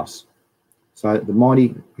Mighty Plus. So the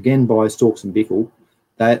Mighty, again, by Storks and Bickle,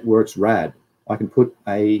 that works rad. I can put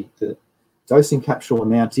the dosing capsule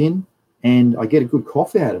amount in, and I get a good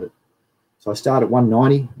cough out of it. So I start at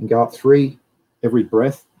 190 and go up 3 every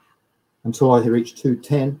breath until I reach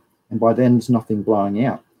 210, and by then there's nothing blowing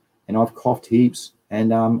out. And I've coughed heaps,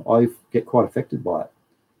 and I get quite affected by it.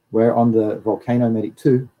 Where on the Volcano Medic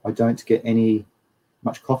 2, I don't get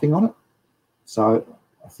much coughing on it. So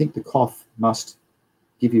I think the cough must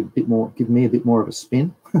give me a bit more of a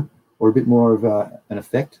spin or a bit more of an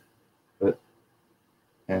effect. But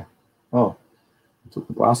yeah. Oh, I took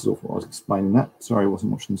the glasses off while I was explaining that. Sorry, I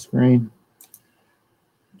wasn't watching the screen.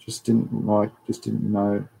 Just didn't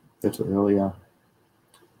know better earlier.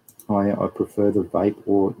 I prefer the vape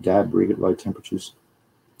or dab rig at low temperatures,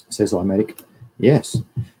 says iMedic. Yes,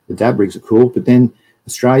 the dab rigs are cool, but then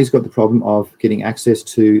Australia's got the problem of getting access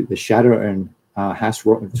to the shatter and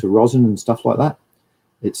to rosin and stuff like that.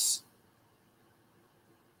 It's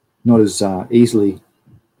not as easily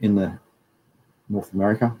in the North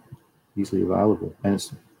America, easily available. And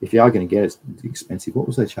if you are going to get it, it's expensive. What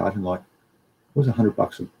was they charging? Like, what was $100?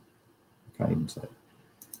 I can't even say.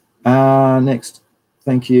 Next,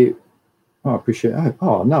 thank you. Oh, I appreciate it.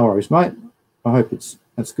 Oh, no worries, mate. I hope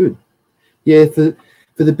that's good. Yeah, for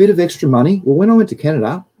the bit of extra money. Well, when I went to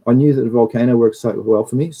Canada, I knew that the Volcano worked so well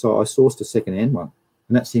for me, so I sourced a second-hand one,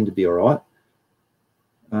 and that seemed to be all right.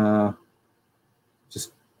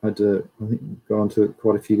 Just had to, I think, go onto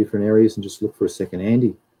quite a few different areas and just look for a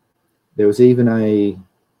second-handy. There was even a,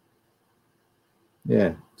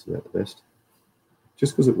 yeah, it's about the best.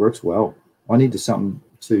 Just because it works well. I needed something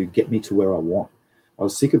to get me to where I want. I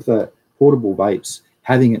was sick of the portable vapes,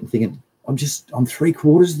 having it and thinking, I'm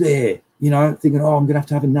 3/4 there, you know, thinking, oh, I'm going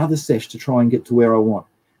to have another sesh to try and get to where I want.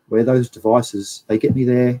 Where those devices, they get me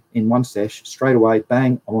there in one sesh, straight away,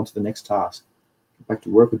 bang, I'm on to the next task. Get back to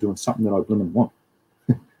work or doing something that I blooming want.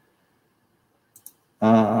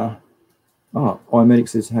 iMedic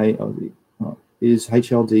says, hey, is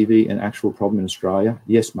HLDV an actual problem in Australia?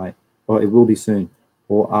 Yes, mate. Well, it will be soon.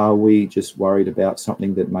 Or are we just worried about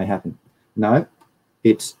something that may happen? No,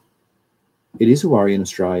 it is a worry in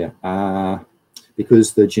Australia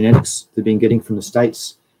because the genetics they've been getting from the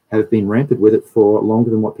States have been rampant with it for longer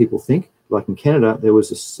than what people think. Like in Canada, there was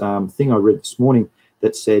this thing I read this morning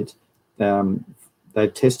that said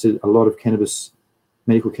they've tested a lot of cannabis,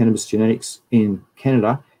 medical cannabis genetics in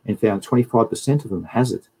Canada and found 25% of them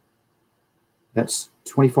has it. That's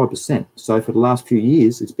 25%. So for the last few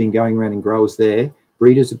years, it's been going around in growers there.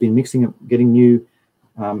 Breeders have been mixing it, getting new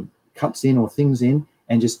cuts in or things in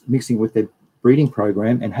and just mixing with their breeding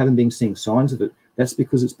program and haven't been seeing signs of it. That's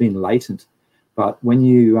because it's been latent. But when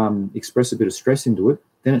you express a bit of stress into it,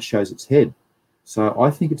 then it shows its head. So I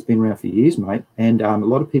think it's been around for years, mate. And a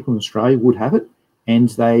lot of people in Australia would have it and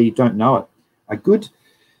they don't know it.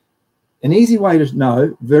 An easy way to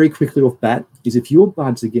know very quickly off bat is if your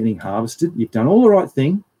buds are getting harvested, you've done all the right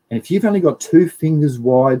thing, and if you've only got 2 fingers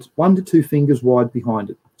wide, 1 to 2 fingers wide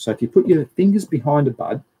behind it. So if you put your fingers behind a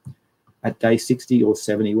bud at day 60 or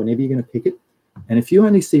 70, whenever you're going to pick it, and if you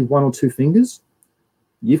only see 1 or 2 fingers,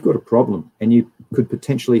 you've got a problem, and you could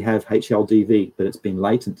potentially have HLDV, but it's been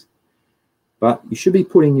latent. But you should be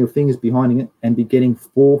putting your fingers behind it and be getting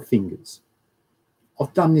 4 fingers.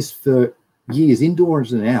 I've done this for years,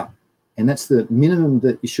 indoors and out. And that's the minimum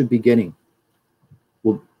that you should be getting.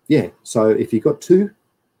 Well, yeah, so if you've got 2,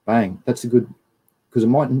 bang, that's a good, because it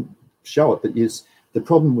mightn't show it, but yes, the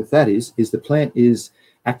problem with that is the plant is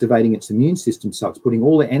activating its immune system, so it's putting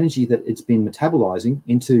all the energy that it's been metabolizing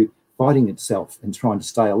into fighting itself and trying to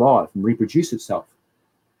stay alive and reproduce itself.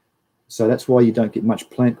 So that's why you don't get much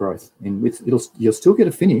plant growth. And you'll still get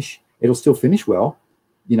a finish. It'll still finish well.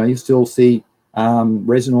 You know, you'll still see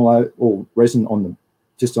resin or resin on the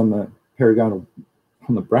perigonal,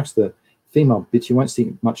 on the bracts, the female bits. You won't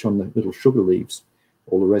see much on the little sugar leaves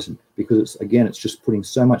or the resin because it's just putting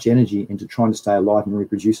so much energy into trying to stay alive and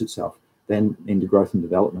reproduce itself than into growth and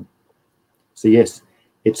development. So yes,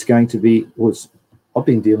 it's going to be. I've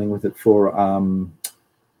been dealing with it for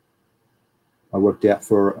I worked out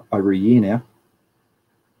for over a year now.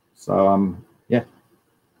 So yeah,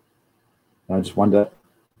 I just wonder.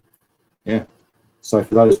 Yeah. So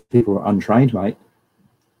for those people who are untrained, mate,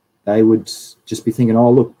 they would just be thinking,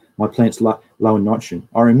 oh, look, my plant's low in nitrogen.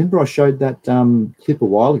 I remember I showed that clip a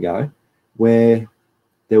while ago where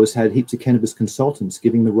there had heaps of cannabis consultants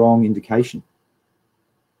giving the wrong indication.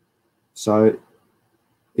 So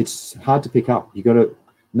it's hard to pick up. You got to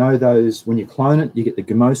know those. When you clone it, you get the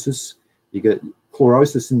gamosis, you get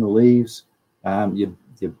chlorosis in the leaves, your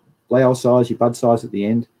bleol size, your bud size at the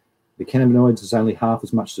end. The cannabinoids is only half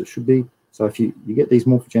as much as it should be. So if you get these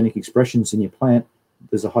morphogenic expressions in your plant,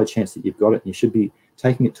 there's a high chance that you've got it. And you should be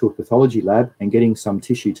taking it to a pathology lab and getting some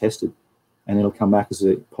tissue tested, and it'll come back as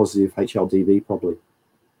a positive HLDV probably.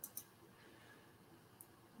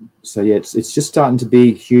 So yeah, it's just starting to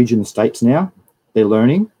be huge in the States now. They're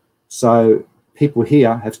learning. So people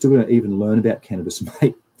here have still got to even learn about cannabis,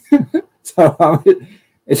 mate. So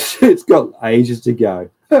it's got ages to go,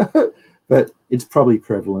 but it's probably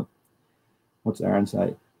prevalent. What's Aaron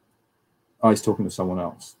say? Oh, he's talking to someone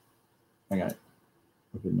else. Okay,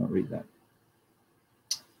 I did not read that.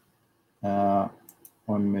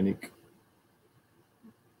 Medic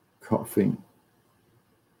coughing.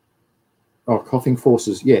 Oh, coughing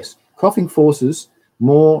forces. Yes, coughing forces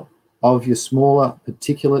more of your smaller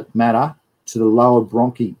particulate matter to the lower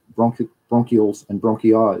bronchioles and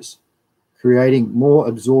bronchii, creating more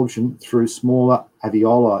absorption through smaller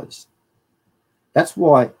alveoli. That's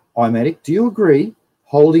why, iMedic, do you agree,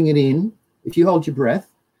 holding it in, if you hold your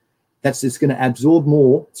breath, it's going to absorb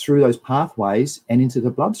more through those pathways and into the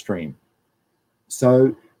bloodstream.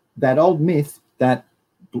 So that old myth that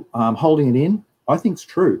holding it in, I think it's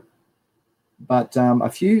true. But a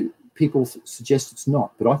few people suggest it's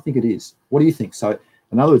not, but I think it is. What do you think? So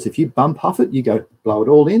in other words, if you bum puff it, you go blow it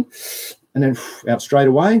all in, and then out straight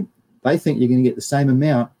away. They think you're going to get the same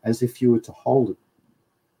amount as if you were to hold it.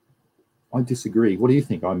 I disagree. What do you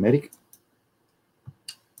think, iMedic?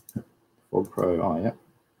 Fog Pro, oh yeah,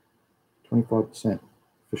 25%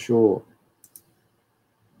 for sure.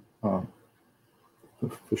 Oh,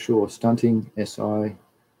 for sure, stunting SI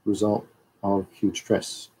result of huge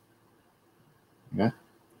stress. Okay,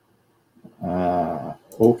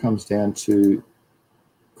 all comes down to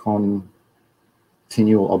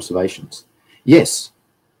continual observations. Yes,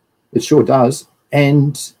 it sure does.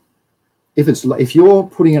 And if you're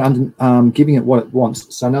putting it under, giving it what it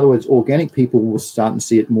wants, so in other words, organic people will start and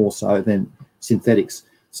see it more so than synthetics.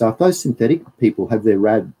 So if those synthetic people have their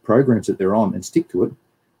rad programs that they're on and stick to it,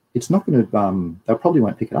 it's not going to, they probably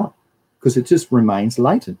won't pick it up because it just remains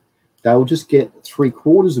latent. They'll just get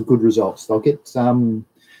 3/4 of good results. They'll get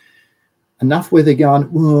enough where they're going,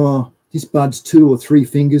 oh, this bud's 2 or 3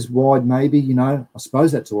 fingers wide, maybe, you know, I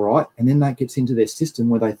suppose that's all right. And then that gets into their system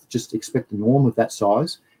where they just expect the norm of that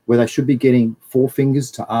size, where they should be getting 4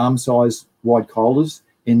 fingers to arm size wide colas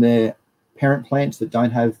in their parent plants that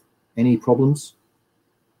don't have any problems.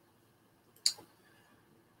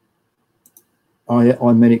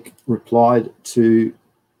 iMedic replied to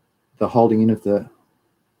the holding in of the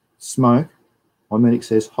smoke. iMedic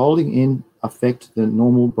says, holding in affect the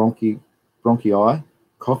normal bronchi.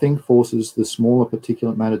 Coughing forces the smaller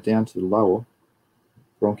particulate matter down to the lower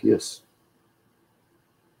bronchus.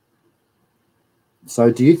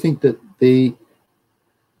 So do you think that the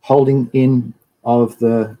holding in of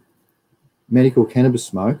the medical cannabis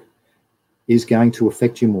smoke is going to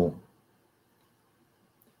affect you more?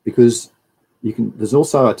 Because you can, there's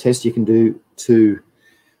also a test you can do to,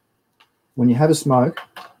 when you have a smoke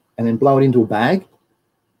and then blow it into a bag,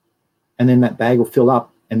 and then that bag will fill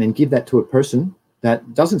up, and then give that to a person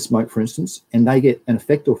that doesn't smoke, for instance, and they get an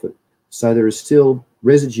effect off it. So there is still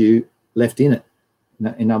residue left in it,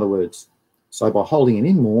 in other words. So by holding it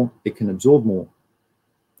in more, it can absorb more.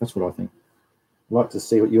 That's what I think. I'd like to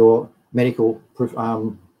see what your medical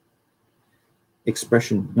your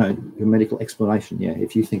medical explanation, yeah,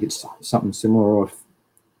 if you think it's something similar or if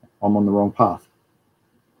I'm on the wrong path.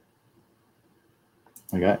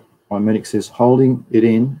 Okay, iMedic says holding it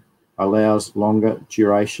in allows longer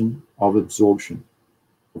duration of absorption,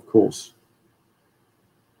 of course.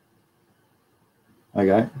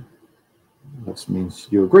 Okay, that means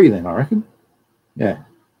you agree then, I reckon. Yeah.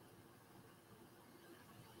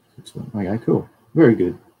 Okay, cool. Very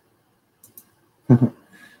good.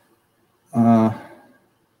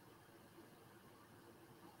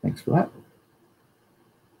 Thanks for that.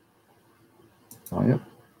 Oh, yep.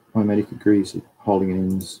 iMedic agrees that holding it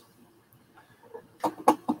in is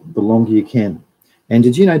the longer you can. And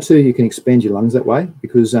did you know too, you can expand your lungs that way?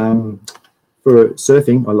 Because for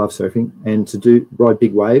surfing, I love surfing, and to ride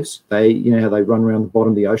big waves, you know how they run around the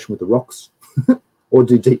bottom of the ocean with the rocks, or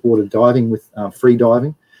do deep water diving with free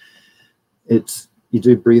diving. You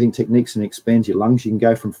do breathing techniques and expand your lungs. You can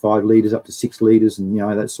go from 5 litres up to 6 litres, and you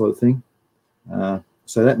know, that sort of thing.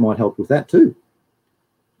 So that might help with that too.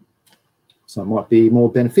 So it might be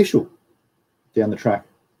more beneficial down the track.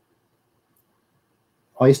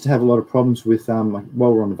 I used to have a lot of problems with,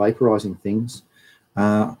 while we're on the vaporizing things,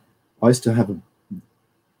 I used to have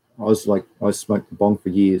I smoked the bong for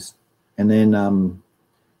years, and then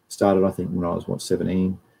started, I think, when I was,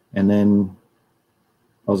 17, and then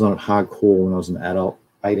I was on it hardcore when I was an adult,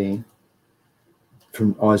 18,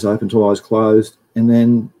 from eyes open to eyes closed, and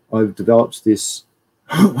then I've developed this,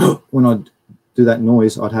 when I'd do that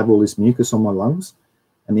noise, I'd have all this mucus on my lungs,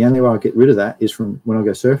 and the only way I get rid of that is from when I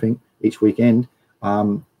go surfing each weekend.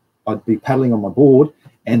 I'd be paddling on my board,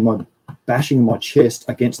 and my bashing my chest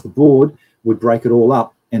against the board would break it all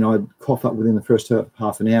up, and I'd cough up within the first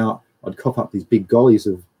half an hour. I'd cough up these big gollies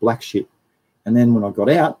of black shit, and then when I got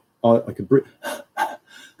out, I could breathe.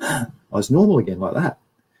 I was normal again like that.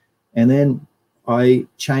 And then I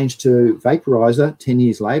changed to vaporizer 10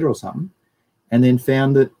 years later or something, and then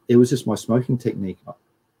found that it was just my smoking technique.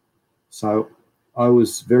 So I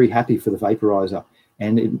was very happy for the vaporizer,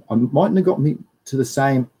 and it mightn't have got me to the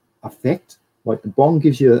same effect. Like the bong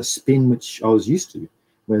gives you a spin, which I was used to.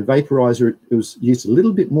 Where vaporizer, it was used a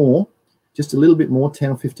little bit more, just a little bit more, 10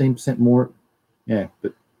 or 15% more, yeah,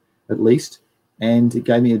 but at least. And it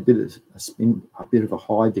gave me a bit of a spin, a bit of a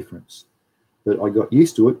high difference. But I got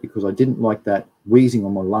used to it because I didn't like that wheezing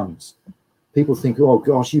on my lungs. People think, oh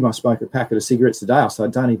gosh, you must smoke a packet of cigarettes a day. So I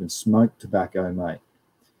don't even smoke tobacco, mate.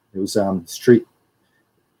 It was it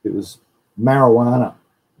was marijuana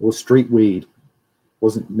or street weed. It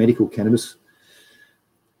wasn't medical cannabis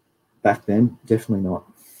back then, definitely not.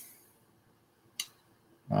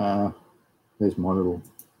 There's my little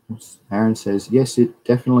Aaron says, yes, it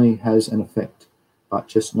definitely has an effect, but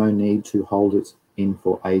just no need to hold it in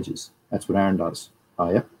for ages. That's what Aaron does.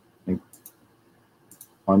 Oh, yeah.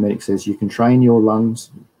 iMedic says you can train your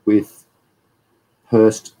lungs with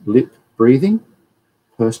pursed lip breathing,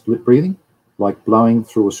 like blowing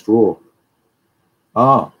through a straw.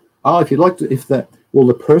 If you'd like to, well,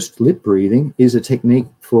 the pursed lip breathing is a technique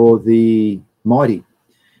for the mighty,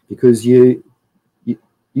 because you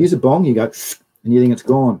use a bong, you go, and you think it's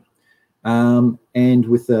gone. And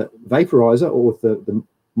with the vaporizer, or with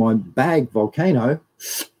my bag volcano,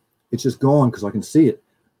 it's just gone because I can see it.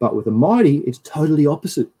 But with a mighty, it's totally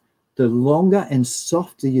opposite. The longer and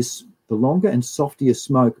softer you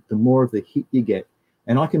smoke, the more of the hit you get.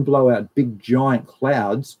 And I can blow out big giant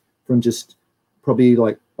clouds from just probably,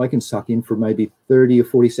 like, I can suck in for maybe 30 or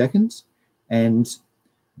 40 seconds, and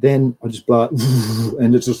then I just blow it,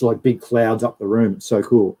 and it's just like big clouds up the room. It's so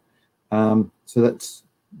cool. So that's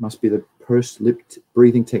must be the pursed lip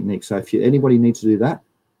breathing technique. So if anybody needs to do that,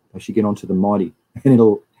 they should get onto the mighty, and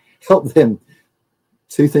it'll help them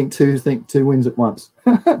two wins at once.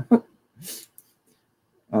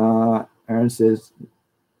 Aaron says,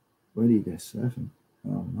 where do you go surfing?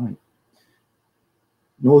 Oh, mate.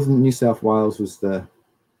 Northern New South Wales was the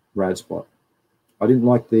rad spot. I didn't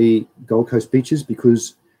like the Gold Coast beaches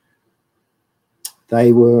because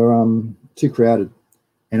they were too crowded,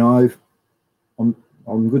 and I'm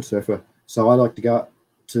a good surfer, so I like to go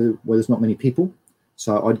to where there's not many people.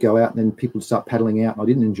 So I'd go out and then people would start paddling out, and I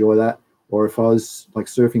didn't enjoy that. Or if I was like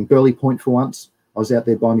surfing Burley Point for once, I was out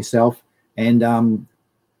there by myself, and I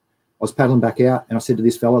was paddling back out, and I said to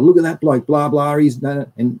this fella, look at that bloke, blah, blah,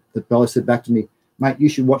 and the fella said back to me, mate, you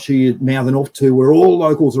should watch who you're mouthing off to. We're all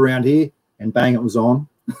locals around here. And bang, it was on.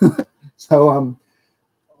 So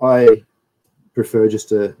I prefer just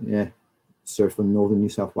to, surf in northern New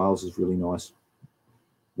South Wales is really nice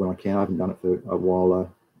when I can. I haven't done it for a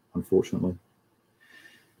while, unfortunately.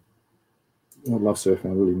 I love surfing.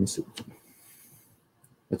 I really miss it.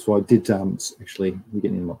 That's why I did actually, we're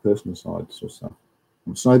getting into my personal side sort of stuff.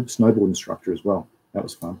 I'm a snowboard instructor as well. That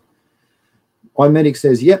was fun. iMedic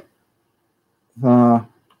says, yep.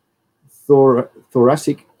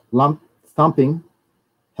 Thoracic lump thumping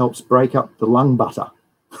helps break up the lung butter,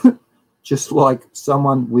 just like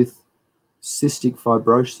someone with cystic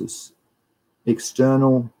fibrosis.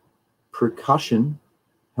 External percussion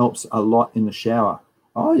helps a lot in the shower.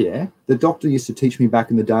 Oh, yeah. The doctor used to teach me back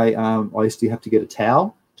in the day. I used to have to get a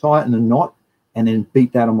towel, tie it in a knot, and then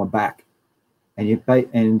beat that on my back.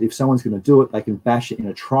 And if someone's going to do it, they can bash it in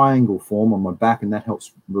a triangle form on my back, and that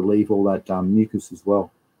helps relieve all that mucus as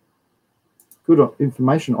well. Good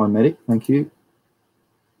information, iMedic. Thank you.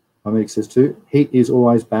 iMedic says too, heat is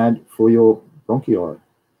always bad for your bronchi.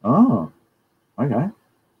 Oh, okay.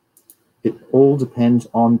 It all depends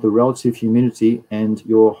on the relative humidity and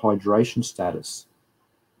your hydration status.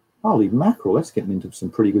 Holy mackerel, that's getting into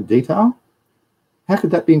some pretty good detail. How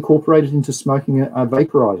could that be incorporated into smoking a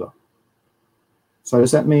vaporizer? So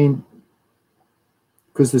does that mean,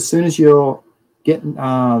 because as soon as you're getting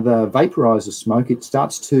the vaporizer smoke, it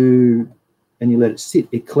starts to, and you let it sit,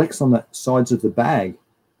 it collects on the sides of the bag.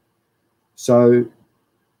 So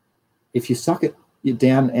if you suck it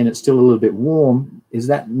down and it's still a little bit warm, is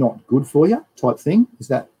that not good for you type thing? Is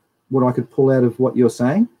that what I could pull out of what you're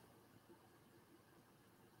saying?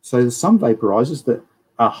 So there's some vaporizers that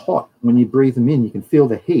are hot. When you breathe them in, you can feel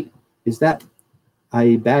the heat. Is that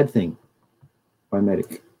a bad thing?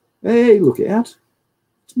 iMedic. Hey, look out.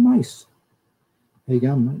 It's nice. There you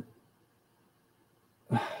go, mate.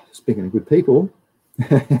 Speaking of good people,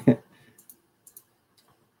 they're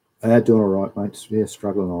doing all right, mate. Yeah,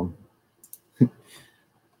 struggling on. Hope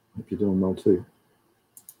you're doing well too.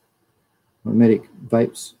 iMedic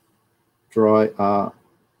vapes dry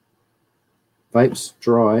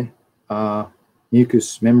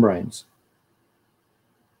mucous membranes.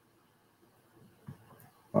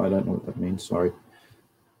 I don't know what that means, sorry.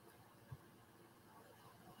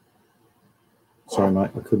 Sorry,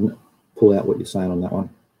 mate, I couldn't pull out what you're saying on that one.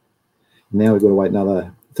 Now we've got to wait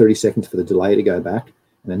another 30 seconds for the delay to go back,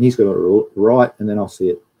 and then he's got it right, and then I'll see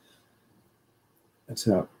it. That's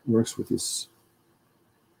how it works with this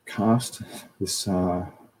cast, this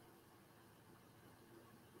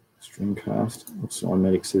string cast. What's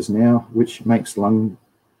iMedic says now, which makes lung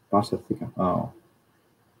butter thicker. Oh.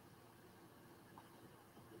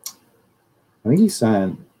 I think he's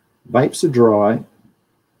saying vapes are dry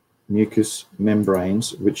mucous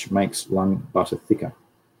membranes, which makes lung butter thicker.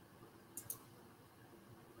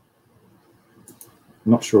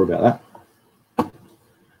 I'm not sure about that.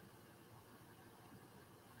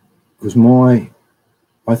 Because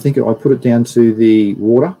I think I put it down to the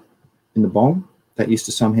water in the bong that used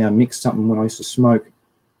to somehow mix something when I used to smoke,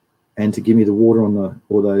 and to give me the water on the,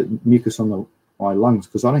 or the mucus on my lungs,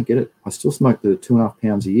 because I don't get it. I still smoke the 2.5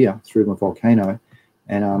 pounds a year through my volcano,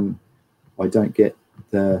 and I don't get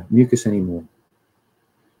the mucus anymore.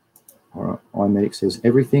 All right, iMedic says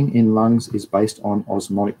everything in lungs is based on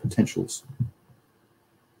osmotic potentials.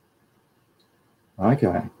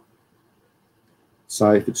 Okay.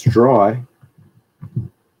 So if it's dry,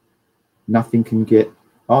 nothing can get.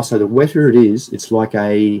 Oh, so the wetter it is, it's like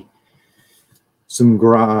some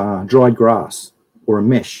dried grass or a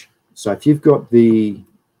mesh. So if you've got the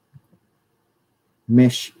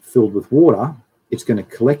mesh filled with water, it's going to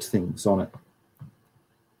collect things on it.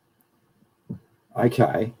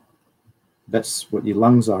 Okay, that's what your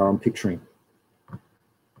lungs are, I'm picturing.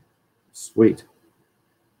 Sweet.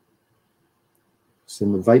 So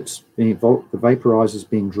the vaporizers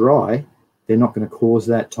being dry, they're not going to cause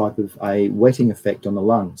that type of a wetting effect on the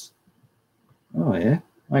lungs. Oh yeah,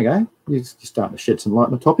 okay. You're starting to shed some light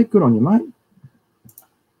on the topic. Good on you, mate.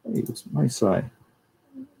 It's may say.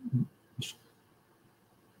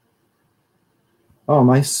 Oh,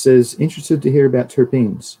 Mace says interested to hear about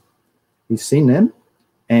terpenes. He's seen them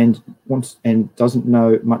and doesn't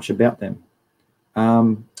know much about them.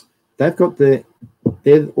 They've got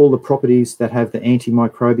they're all the properties that have the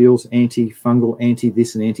antimicrobials, antifungal, anti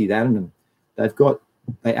this and anti that in them. They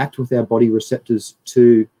act with our body receptors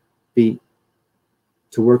to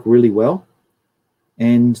work really well,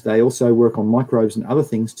 and they also work on microbes and other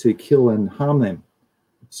things to kill and harm them.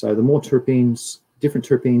 So the more terpenes, different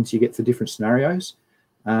terpenes you get for different scenarios,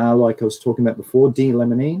 like I was talking about before,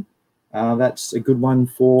 D-limonene, that's a good one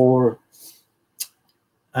for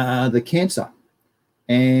the cancer.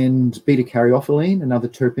 And beta-caryophyllene, another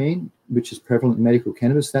terpene, which is prevalent in medical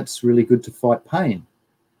cannabis, that's really good to fight pain.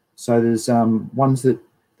 So there's ones that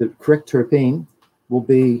the correct terpene will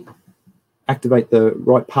activate the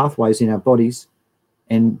right pathways in our bodies.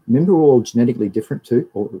 And remember, we're all genetically different too,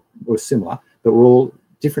 or similar, but we're all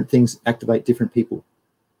different things activate different people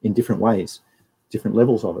in different ways, different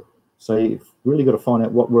levels of it. So you've really got to find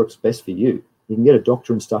out what works best for you. You can get a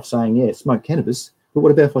doctor and stuff saying, yeah, smoke cannabis, but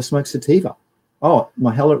what about if I smoke sativa? Oh,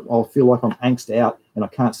 I'll feel like I'm angst out and I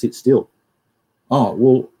can't sit still. Oh,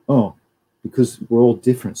 well, because we're all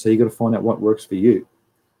different. So you've got to find out what works for you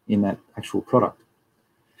in that actual product.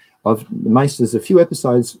 There's a few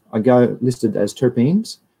episodes I go listed as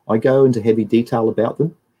terpenes. I go into heavy detail about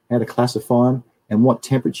them, how to classify them, and what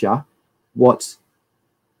temperature, what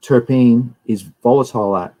terpene is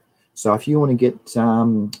volatile at. So if you want to get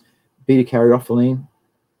beta-caryophyllene,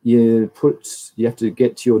 you have to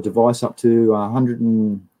get your device up to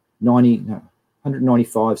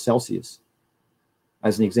 195 Celsius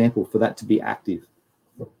as an example for that to be active.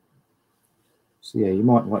 So yeah, you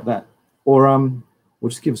might like that. Or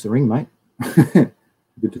just give us a ring, mate.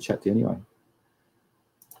 Good to chat to you anyway.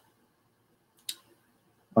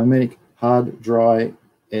 iMedic, hard, dry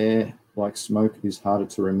air like smoke is harder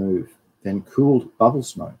to remove than cooled bubble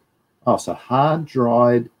smoke. Oh, so hard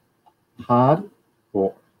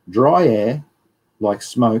or dry air like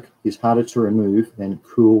smoke is harder to remove than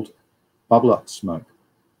cooled bubble up smoke.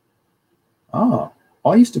 Ah,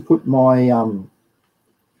 I used to put my,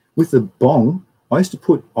 with the bong, I used to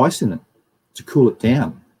put ice in it to cool it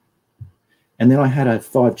down. And then I had a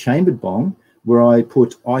 5-chambered bong where I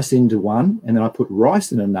put ice into one and then I put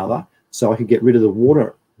rice in another so I could get rid of the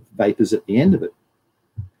water vapors at the end of it.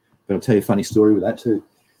 But I'll tell you a funny story with that too.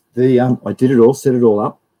 I did it all, set it all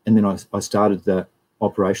up, and then I started the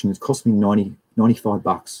operation. It cost me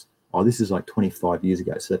 $95. Oh, this is like 25 years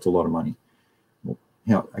ago, so that's a lot of money. Well,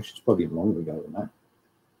 actually, it's probably longer ago than that.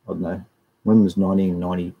 I don't know. When was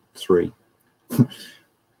 1993?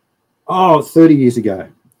 Oh, 30 years ago.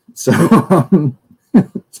 So,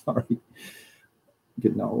 sorry,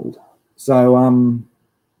 getting old. So,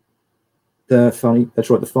 that's right, the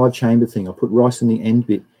 5-chamber thing. I put rice in the end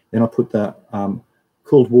bit, then I put the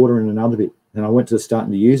cooled water in another bit. Then I went to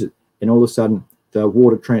starting to use it, and all of a sudden, the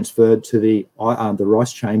water transferred to the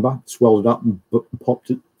rice chamber, swelled it up, and popped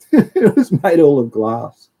it. It was made all of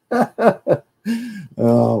glass. Oh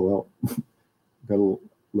well, got to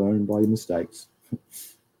learn by your mistakes.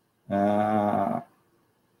 Akin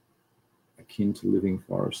to living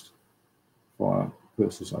forest, fire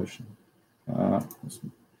versus ocean.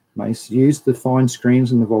 Mace, use the fine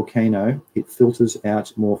screens in the volcano. It filters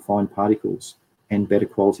out more fine particles and better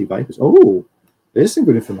quality vapors. Oh, there's some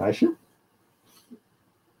good information.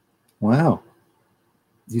 Wow.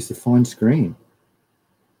 Use the fine screen.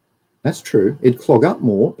 That's true. It'd clog up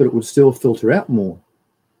more, but it would still filter out more.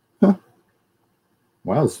 Huh.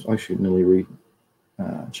 Wow, I should nearly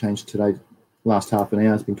change today last half an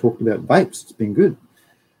hour has been talking about vapes. It's been good.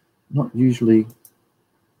 Not usually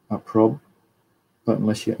a prob, but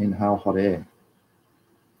unless you inhale hot air.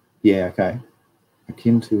 Yeah, okay.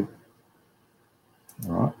 Akin to,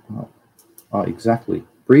 all right. Oh, exactly.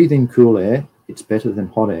 Breathe in cool air. It's better than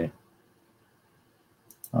hot air.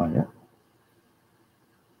 Oh, yeah.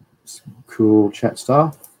 Some cool chat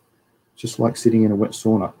stuff. Just like sitting in a wet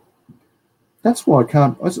sauna. That's why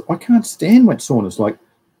I can't stand wet saunas. Like,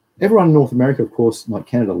 everyone in North America, of course, like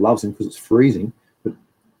Canada, loves them because it's freezing. But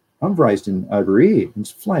I'm raised in over here, and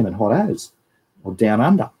it's flaming hot as, or down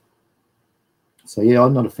under. So yeah,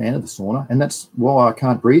 I'm not a fan of the sauna, and that's why I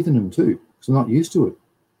can't breathe in them too, because I'm not used to it.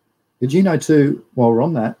 Did you know too, while we're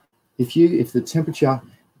on that, if the temperature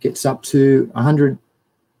gets up to 100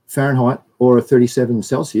 Fahrenheit or 37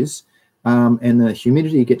 Celsius, and the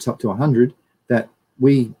humidity gets up to 100, that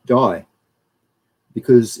we die,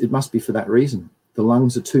 because it must be for that reason. The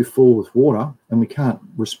lungs are too full with water and we can't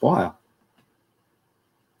respire.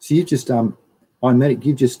 So you've just, iMedic,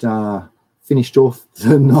 you've just finished off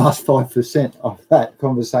the last 5% of that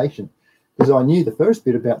conversation, because I knew the first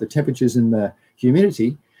bit about the temperatures and the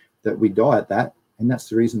humidity, that we die at that, and that's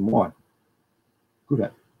the reason why.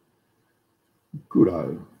 Good.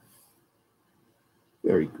 Good-o.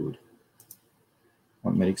 Very good.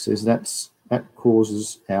 iMedic says that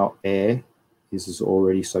causes our air is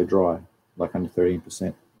already so dry, like under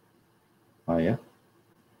 13%. Oh, yeah.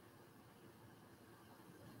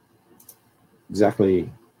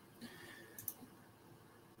 Exactly.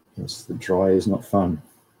 Yes, the dry is not fun.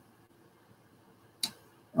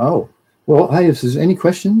 Oh, well, hey, if there's any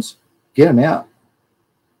questions, get them out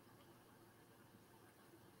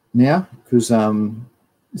now, because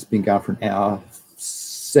it's been going for an hour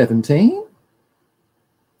 17.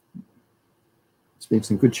 It's been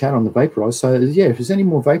some good chat on the vaporized. So yeah, if there's any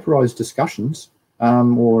more vaporized discussions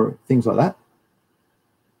or things like that,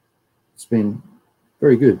 it's been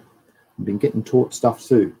very good. I've been getting taught stuff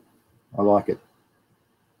too. I like it.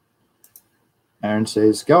 Aaron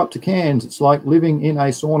says, go up to Cairns. It's like living in a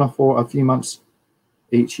sauna for a few months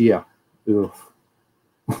each year. Ugh.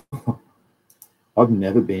 I've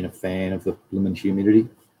never been a fan of the blooming humidity.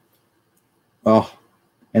 Oh,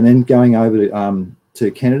 and then going over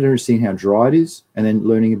to Canada and seeing how dry it is, and then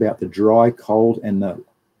learning about the dry cold and the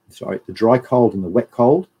dry cold and the wet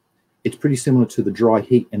cold. It's pretty similar to the dry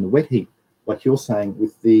heat and the wet heat, like you're saying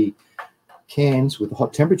with the Cairns, with the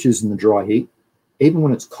hot temperatures and the dry heat. Even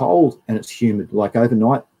when it's cold and it's humid, like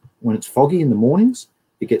overnight, when it's foggy in the mornings,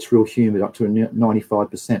 it gets real humid up to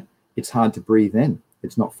 95%. It's hard to breathe in.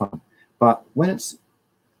 It's not fun. But when it's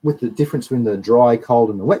with the difference between the dry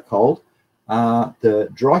cold and the wet cold, the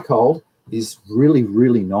dry cold is really,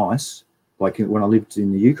 really nice. Like when I lived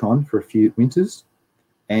in the Yukon for a few winters,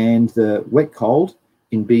 and the wet cold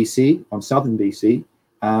in BC, on southern BC,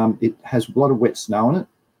 it has a lot of wet snow in it,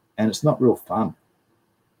 and it's not real fun.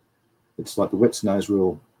 It's like the wet snow is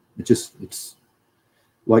real. It's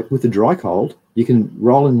like with the dry cold, you can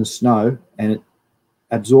roll in the snow and it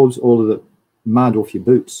absorbs all of the mud off your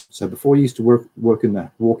boots. So before you used to walk in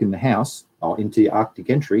the house or into your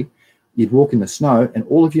Arctic entry, you'd walk in the snow and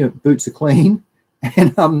all of your boots are clean,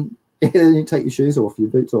 and then you take your shoes off, your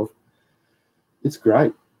boots off. It's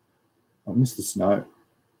great. I miss the snow.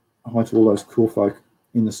 Hi to all those cool folk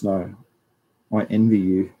in the snow. I envy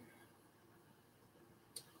you.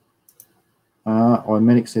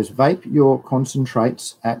 iMedic says, vape your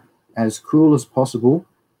concentrates at as cool as possible.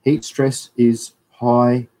 Heat stress is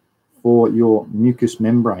high for your mucous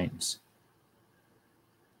membranes.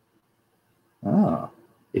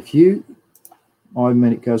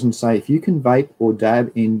 iMedic goes and say, if you can vape or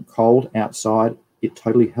dab in cold outside, it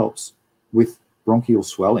totally helps with bronchial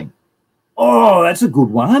swelling. Oh, that's a good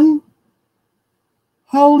one.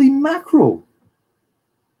 Holy mackerel.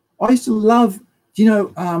 I used to love,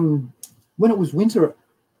 when it was winter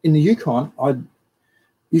in the Yukon, I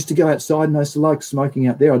used to go outside and I used to like smoking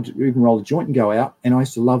out there. I'd even roll a joint and go out, and I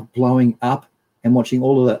used to love blowing up and watching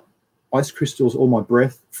all of the ice crystals, all my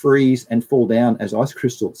breath, freeze and fall down as ice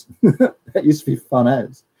crystals. That used to be fun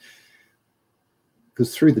as.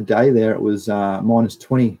 Because through the day there, it was minus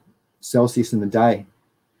 20 Celsius in the day.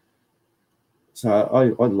 So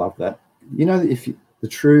I love that. If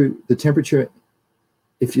the temperature,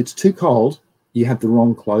 if it's too cold, you have the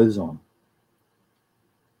wrong clothes on.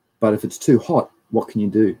 But if it's too hot, what can you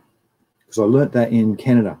do? Because I learnt that in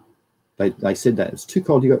Canada. They said that it's too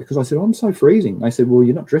cold. Because I said, I'm so freezing. They said, well,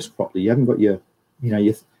 you're not dressed properly. You haven't got your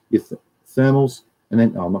thermals. And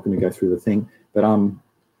then I'm not going to go through the thing, but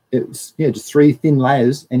it's just 3 thin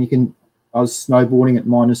layers, and I was snowboarding at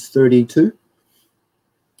minus 32.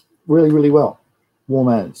 Really, really well, warm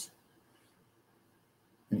as.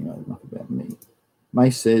 Anyway, enough about me.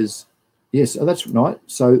 Mace says, yes, oh, that's right.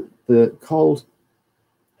 So the cold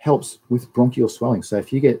helps with bronchial swelling. So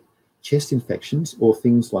if you get chest infections or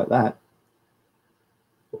things like that,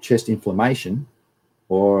 or chest inflammation,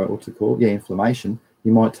 or what's it called? Yeah, inflammation,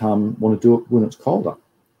 you might want to do it when it's colder.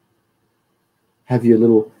 Have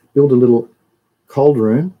your build a little cold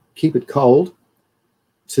room, keep it cold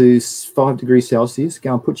to 5 degrees Celsius,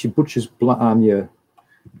 go and put your butcher's your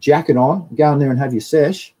jacket on, go in there and have your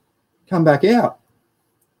sesh, come back out.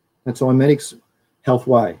 That's iMedic's health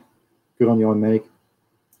way. Good on you, iMedic.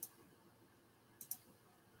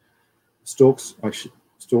 Storks,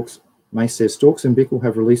 Mace says, Storks and Bickle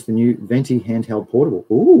have released the new Venti handheld portable.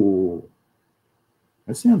 Ooh,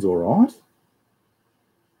 that sounds all right.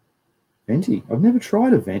 Venti. I've never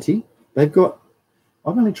tried a Venti. I've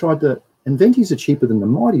only tried and Ventis are cheaper than the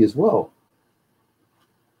Mighty as well.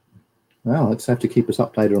 Well, let's have to keep us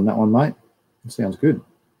updated on that one, mate. That sounds good.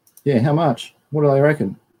 Yeah, how much? What do they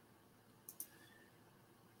reckon?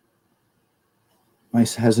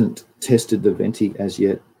 Mace hasn't tested the Venti as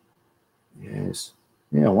yet. Yes.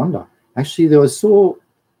 Yeah, I wonder. Actually, that's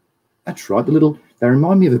right, they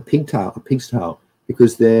remind me of a pig's tail,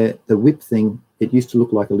 because the whip thing, it used to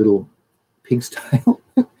look like a little pig's tail.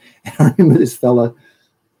 And I remember this fella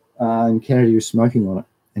in Canada, he was smoking on it,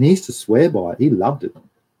 and he used to swear by it. He loved it.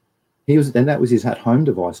 And that was his at-home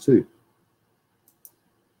device too.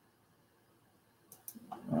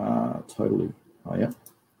 Totally. Oh yeah.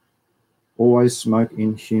 Always smoke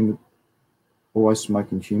in humid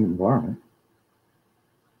environment.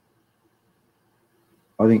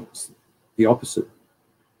 I think the opposite.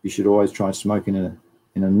 You should always try and smoke in a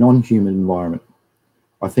non-humid environment.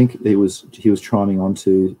 I think he was chiming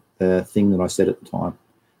onto the thing that I said at the time.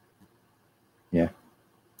 Yeah.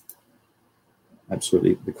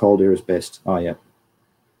 Absolutely. The cold air is best. Oh yeah.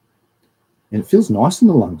 And it feels nice in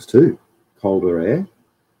the lungs too, colder air.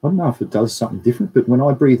 I don't know if it does something different, but when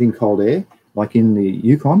I breathe in cold air, like in the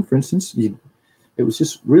Yukon, for instance, it was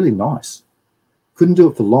just really nice. Couldn't do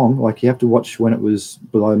it for long. Like, you have to watch when it was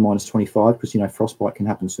below -25, because, you know, frostbite can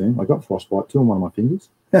happen soon. I got frostbite too on one of my fingers.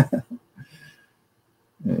 Yeah,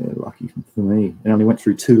 lucky for me. It only went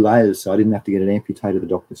through 2 layers, so I didn't have to get it amputated, the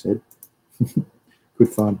doctor said. Good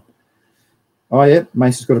fun. Oh, yeah,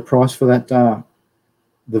 Mace has got a price for that,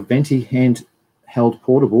 the Venti handheld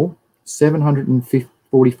portable,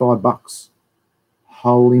 $745.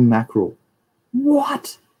 Holy mackerel.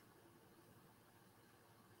 What?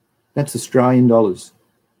 That's Australian dollars.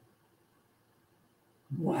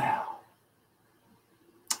 Wow.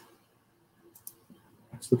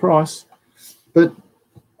 That's the price. But,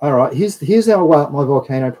 all right, here's how I weigh up my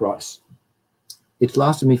volcano price. It's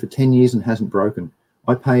lasted me for 10 years and hasn't broken.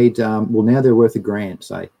 I paid, well, now they're worth $1,000,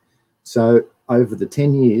 say. So over the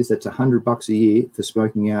 10 years, that's $100 a year for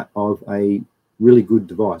smoking out of a really good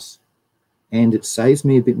device. And it saves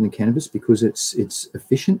me a bit in the cannabis, because it's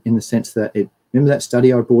efficient in the sense that remember that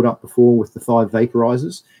study I brought up before with the 5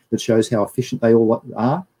 vaporizers that shows how efficient they all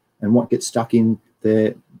are and what gets stuck in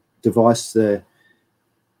their device, their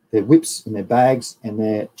whips and their bags and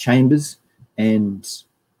their chambers, and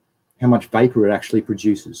how much vapor it actually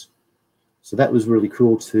produces. So that was really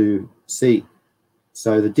cool to see.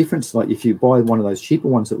 So the difference, like if you buy one of those cheaper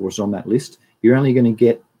ones that was on that list, you're only going to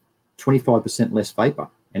get 25% less vapor.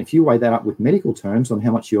 And if you weigh that up with medical terms on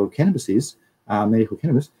how much your cannabis is, medical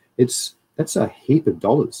cannabis, that's a heap of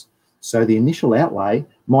dollars. So the initial outlay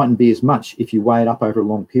mightn't be as much if you weigh it up over a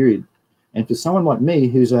long period. And for someone like me,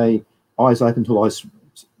 who's a eyes open till eyes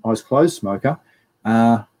closed smoker,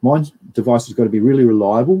 my device has got to be really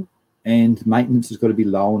reliable, and maintenance has got to be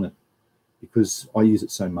low on it, because I use it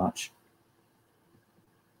so much.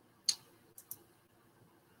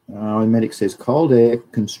 Medic says cold air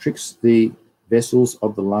constricts the vessels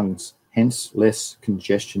of the lungs, hence less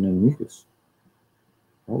congestion and mucus.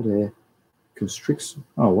 Cold air constricts.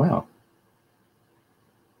 Oh, wow.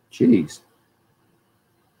 Jeez.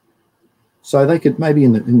 So they could maybe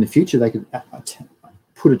in the future they could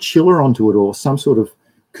put a chiller onto it, or some sort of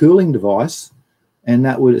cooling device, and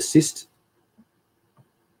that would assist.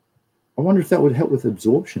 I wonder if that would help with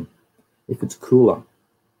absorption if it's cooler,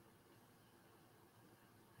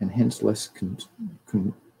 and hence less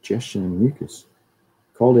congestion and mucus.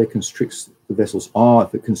 Cold air constricts the vessels. Oh,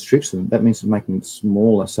 if it constricts them, that means it's making it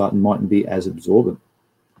smaller, so it mightn't be as absorbent.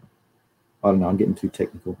 I don't know, I'm getting too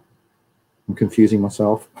technical. I'm confusing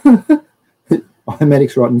myself.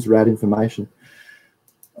 iMedic's writing this rad information.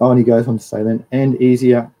 Oh, and he goes on to say then, and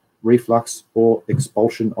easier reflux or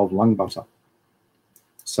expulsion of lung butter.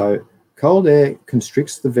 So cold air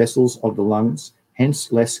constricts the vessels of the lungs,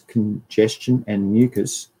 hence less congestion and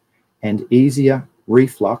mucus, and easier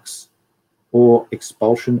reflux, or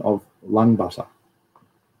expulsion of lung butter.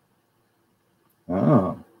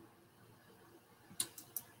 Oh.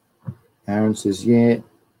 Aaron says, yeah,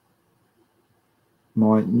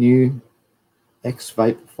 my new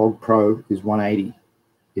X-Vape Fog Pro is 180.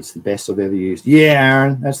 It's the best I've ever used. Yeah,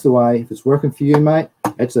 Aaron, that's the way. If it's working for you, mate,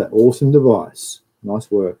 that's an awesome device. Nice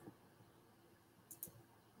work.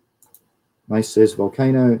 Mace says,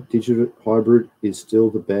 Volcano Digital Hybrid is still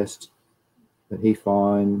the best that he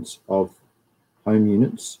finds of home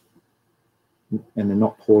units, and they're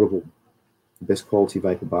not portable. The best quality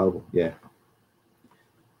vape available. Yeah.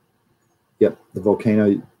 Yep, the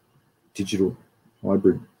Volcano Digital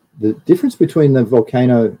Hybrid. The difference between the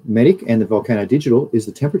Volcano Medic and the Volcano Digital is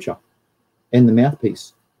the temperature and the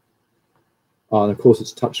mouthpiece. Oh, and of course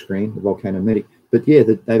it's touchscreen, the Volcano Medic. But yeah,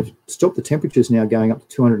 they've stopped the temperatures now going up to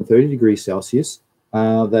 230 degrees Celsius.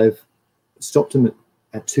 They've stopped them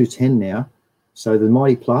at 210 now. So the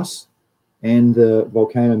Mighty Plus and the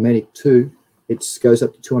Volcano Medic 2, it goes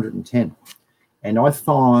up to 210. And I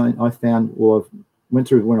found, well, I went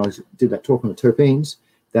through when I did that talk on the terpenes,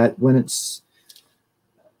 that when it's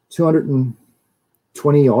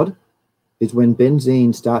 220 odd is when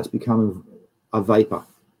benzene starts becoming a vapor.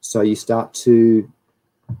 So you start to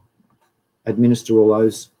administer all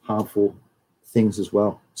those harmful things as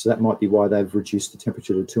well. So that might be why they've reduced the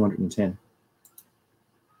temperature to 210.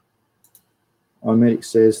 iMedic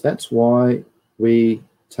says that's why we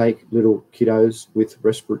take little kiddos with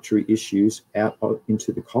respiratory issues out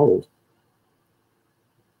into the cold.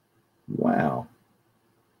 Wow.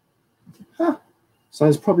 Huh. So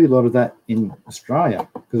there's probably a lot of that in Australia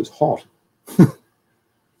because it's hot.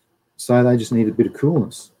 So they just need a bit of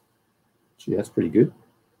coolness. Gee, that's pretty good.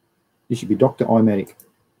 You should be Dr. iMedic.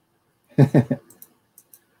 And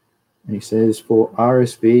he says for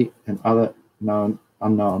RSV and other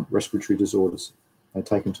unknown respiratory disorders, they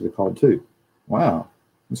take them to the cold too. Wow,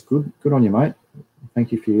 that's good. Good on you, mate.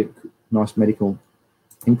 Thank you for your nice medical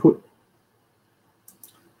input.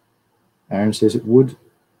 Aaron says it would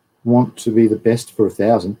want to be the best for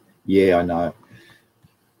 1,000. Yeah, I know.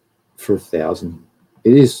 For 1,000,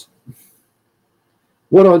 it is.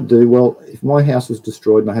 What I'd do, well, if my house was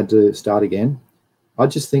destroyed and I had to start again, I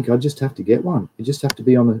just think I'd just have to get one. It just have to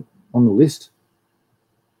be on the list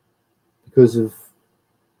because of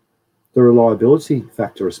the reliability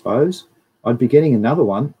factor, I suppose. I'd be getting another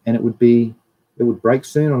one, and it would break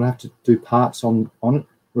soon. I'd have to do parts on it,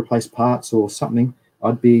 replace parts or something.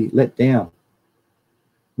 I'd be let down.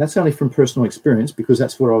 That's only from personal experience because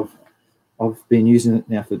that's what I've been using it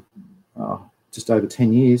now for just over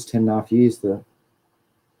 10 years, 10.5 years. The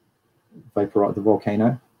Vaporite, the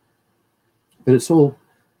Volcano. But it's all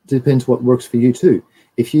depends what works for you too.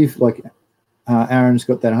 If you've like Aaron's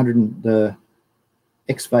got that 100 the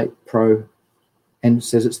X-Vape Pro and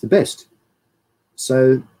says it's the best,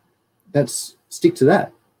 so that's stick to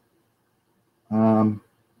that.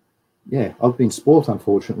 Yeah, I've been spoilt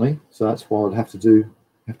unfortunately, so that's why I'd have to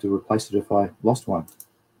replace it if I lost one.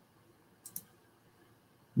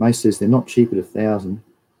 May says they're not cheap at 1,000,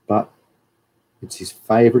 but it's his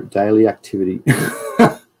favourite daily activity.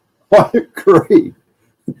 I agree.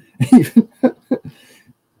 Even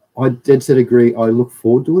I dead set agree. I look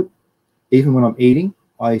forward to it. Even when I'm eating,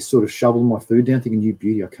 I sort of shovel my food down thinking, you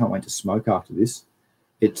beauty, I can't wait to smoke after this.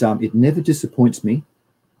 It never disappoints me.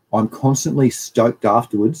 I'm constantly stoked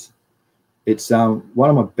afterwards. It's one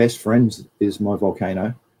of my best friends is my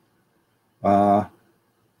Volcano. Yeah.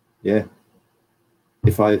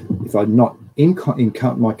 If I'm not in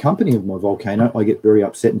my company of my Volcano, I get very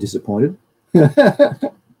upset and disappointed.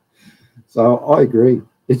 So I agree.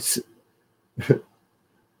 It's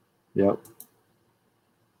yep.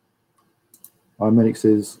 iMedic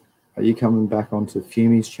says, "Are you coming back onto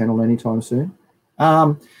Fumi's channel anytime soon?"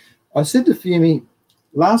 I said to Fumi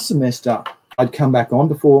last semester I'd come back on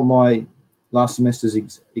before my last semester's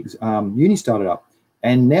uni started up,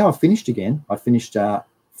 and now I've finished again. I finished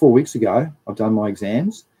 4 weeks ago. I've done my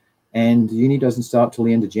exams, and uni doesn't start till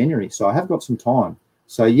the end of January, so I have got some time.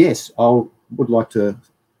 So yes, I would like to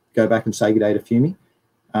go back and say good day to Fumi.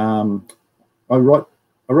 I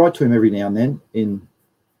write to him every now and then in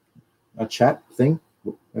a chat thing,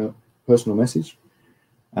 personal message.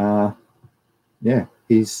 Yeah,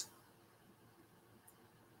 he's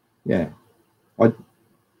yeah.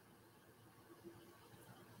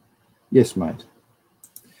 Yes, mate.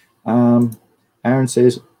 Aaron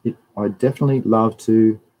says, I'd definitely love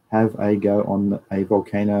to have a go on a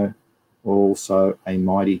Volcano, also a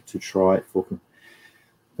Mighty to try it for.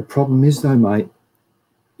 The problem is though, mate,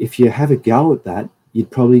 if you have a go at that, you'd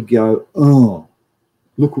probably go, oh,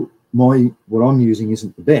 look, what I'm using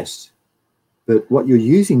isn't the best. But what you're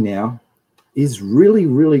using now is really,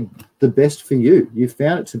 really the best for you. You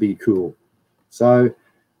found it to be cool. So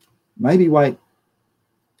maybe wait.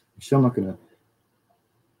 Actually, I'm not going to.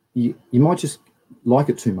 You might just like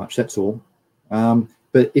it too much, that's all.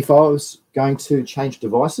 But if I was going to change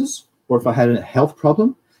devices, or if I had a health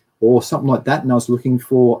problem or something like that, and I was looking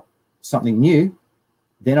for something new,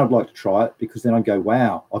 then I'd like to try it, because then I'd go,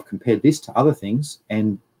 wow, I've compared this to other things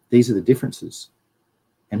and these are the differences.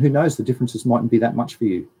 And who knows, the differences mightn't be that much for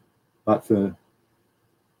you. But for,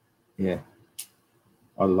 yeah,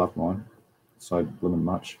 I love mine so blooming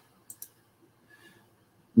much.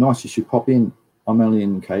 Nice, you should pop in. I'm only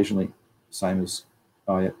in occasionally, same as,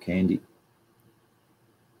 oh yeah, Candy.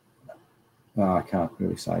 I can't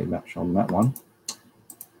really say much on that one.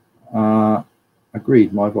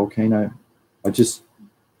 Agreed, my volcano. No,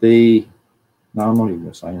 I'm not even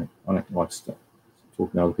going to say it. I don't like to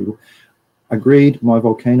talk to other people. Agreed, my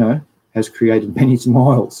volcano has created many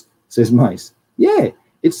smiles, says Mace. Yeah,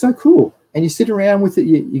 it's so cool. And you sit around with it,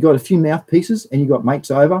 you got a few mouthpieces, and you got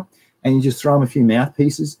mates over, and you just throw them a few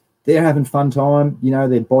mouthpieces. They're having fun time. You know,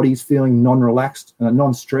 their body's feeling non-relaxed,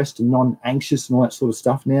 non-stressed, and non-anxious, and all that sort of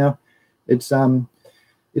stuff now. It's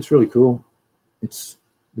really cool. It's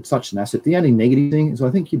such an asset. The only negative thing is I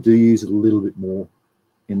think you do use it a little bit more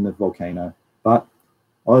in the volcano, but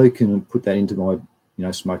I can put that into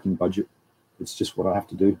my smoking budget. It's just what I have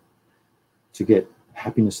to do to get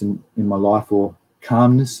happiness in my life, or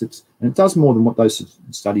calmness. And it does more than what those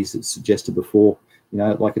studies that suggested before.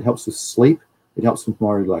 Like it helps with sleep, it helps with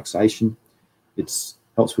my relaxation, it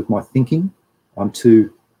helps with my thinking.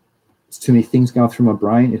 It's too many things going through my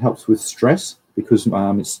brain. It helps with stress, because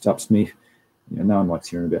it stops me. No one likes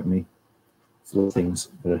hearing about me. It's a lot of things,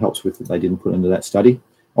 but it helps with it. They didn't put into that study.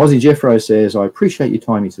 Aussie Jeffro says, I appreciate your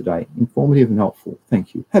time here today. Informative and helpful.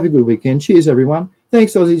 Thank you. Have a good weekend. Cheers, everyone.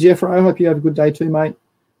 Thanks, Aussie Jeffro. I hope you have a good day too, mate.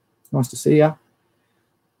 Nice to see you.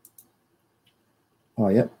 Oh,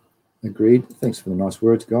 yep. Agreed. Thanks for the nice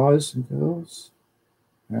words, guys and girls.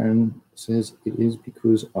 Aaron says, it is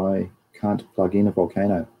because I can't plug in a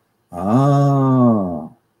volcano. Ah.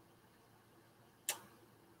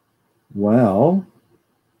 Well,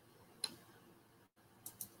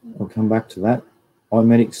 I'll come back to that.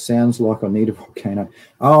 iMedic sounds like I need a volcano.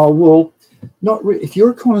 Oh, well, not really. If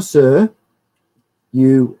you're a connoisseur,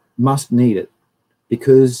 you must need it,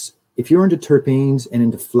 because if you're into terpenes and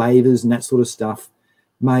into flavors and that sort of stuff,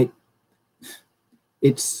 mate,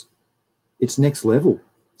 it's next level.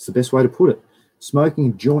 It's the best way to put it.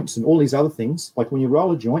 Smoking joints and all these other things, like when you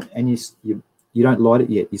roll a joint and you don't light it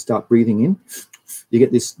yet, you start breathing in, you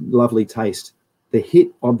get this lovely taste. The hit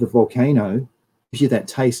of the volcano gives you that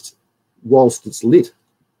taste whilst it's lit.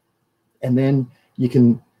 And then you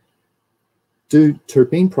can do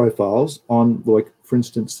terpene profiles on, like, for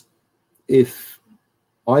instance, if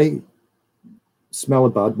I smell a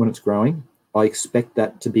bud when it's growing, I expect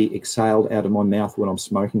that to be exhaled out of my mouth when I'm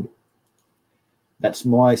smoking it. That's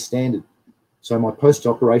my standard. So my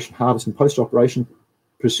post-operation harvest and post-operation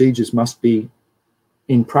procedures must be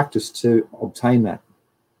in practice to obtain that.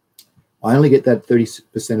 I only get that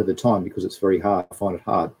 30% of the time because it's very hard. I find it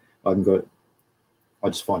hard. I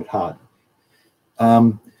just find it hard.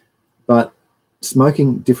 But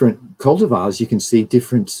smoking different cultivars, you can see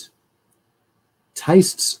different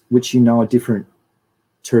tastes, which are different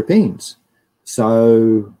terpenes.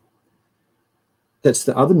 So that's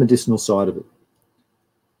the other medicinal side of it.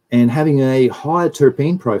 And having a higher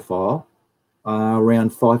terpene profile,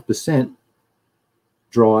 around 5%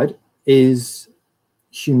 dried, is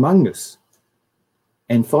humongous.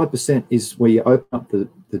 And 5% is where you open up the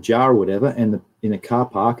jar or whatever, and in a car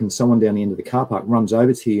park, and someone down the end of the car park runs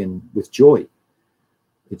over to you and with joy.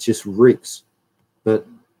 It just reeks. But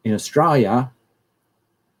in Australia,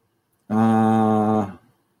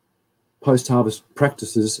 post-harvest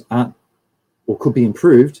practices aren't, or could be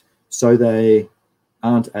improved, so they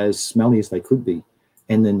aren't as smelly as they could be.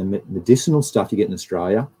 And then the medicinal stuff you get in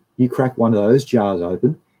Australia, you crack one of those jars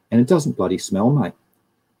open and it doesn't bloody smell, mate.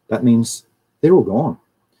 That means they're all gone.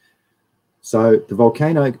 So the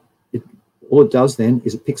volcano, all it does then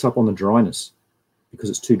is it picks up on the dryness because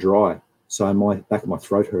it's too dry. So my back of my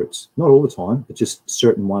throat hurts. Not all the time, but just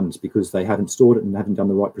certain ones, because they haven't stored it and haven't done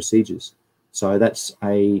the right procedures. So that's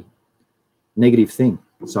a negative thing.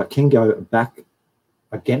 So it can go back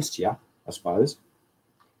against you, I suppose.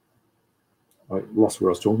 I lost where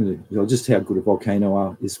I was talking to. Just how good a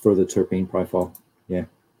volcano is for the terpene profile. Yeah,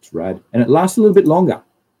 it's rad. And it lasts a little bit longer,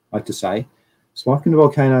 I like to say. Smoking a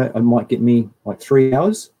volcano, it might get me like 3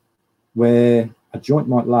 hours, where a joint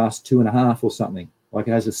might last 2.5 or something. Like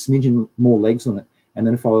it has a smidgen more legs on it. And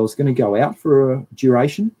then if I was going to go out for a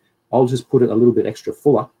duration, I'll just put it a little bit extra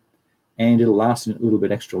fuller, and it'll last a little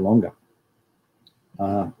bit extra longer.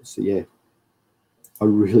 So yeah, I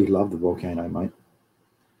really love the volcano, mate.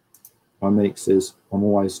 My medic says I'm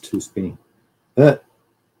always too spinny. But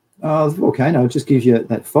the volcano just gives you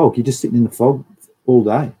that fog. You're just sitting in the fog all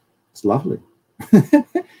day. It's lovely.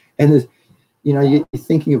 And there's, you know, you're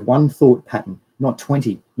thinking of one thought pattern, not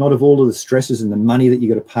 20, not of all of the stresses and the money that you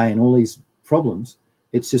got to pay and all these problems.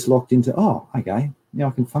 It's just locked into, oh, okay, now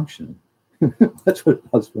I can function. That's what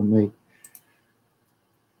it does for me.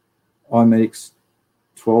 iMedic's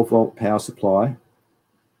 12-volt power supply,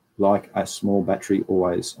 like a small battery,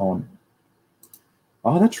 always on.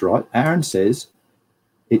 Oh, that's right. Aaron says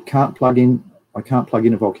it can't plug in. I can't plug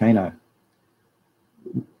in a volcano.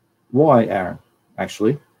 Why, Aaron?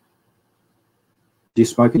 Actually, do you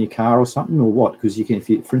smoke in your car or something, or what? Because you can, if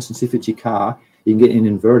you, for instance, if it's your car, you can get an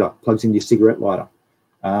inverter, plugs into your cigarette lighter.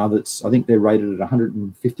 That's, I think they're rated at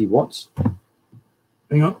 150 watts.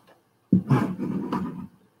 Hang on.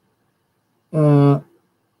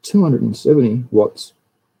 270 watts.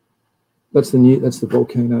 That's the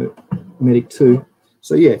Volcano Medic 2.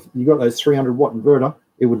 So yeah, if you got those 300 watt inverter,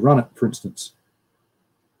 it would run it, for instance.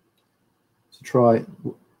 So try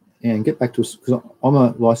and get back to us, because I'm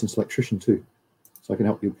a licensed electrician too, so I can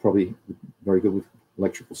help you. Probably very good with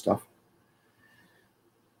electrical stuff.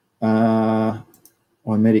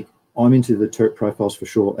 iMedic, I'm into the terp profiles for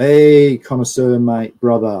sure. Hey, connoisseur, mate,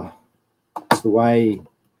 brother, that's the way.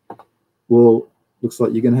 Well, looks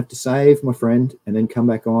like you're going to have to save, my friend, and then come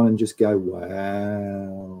back on and just go,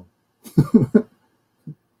 wow.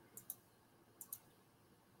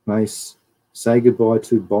 Mace, say goodbye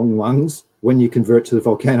to bong lungs when you convert to the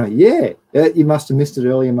volcano. Yeah, you must have missed it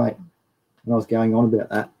earlier, mate, when I was going on about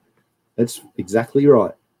that. That's exactly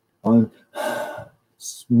right. I'm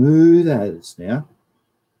smooth as now.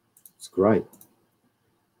 It's great.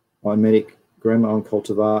 iMedic, Grandma on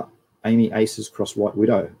Cultivar, Amy Aces Cross White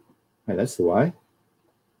Widow. Hey, that's the way.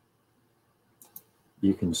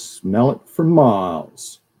 You can smell it from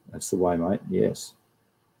miles. That's the way, mate. Yes.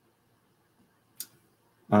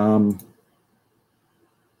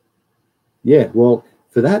 Yeah, well,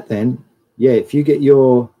 for that then, yeah, if you get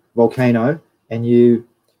your volcano and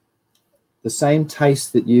the same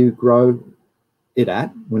taste that you grow it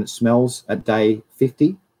at when it smells at day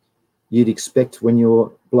 50, you'd expect when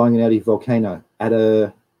you're blowing it out of your volcano at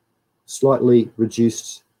a slightly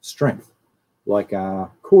reduced strength, like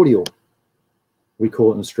cordial, we call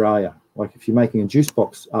it in Australia. Like if you're making a juice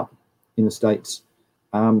box up in the States,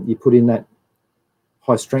 you put in that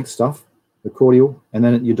high strength stuff, the cordial, and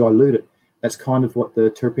then you dilute it. That's kind of what the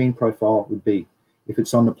terpene profile would be. If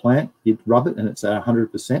it's on the plant, you'd rub it and it's at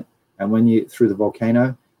 100%. And when you through the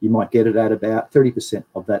volcano, you might get it at about 30%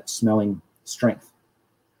 of that smelling strength.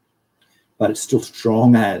 But it's still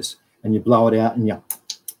strong as, and you blow it out and you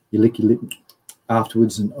lick your lip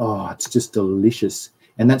afterwards, and oh, it's just delicious.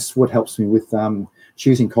 And that's what helps me with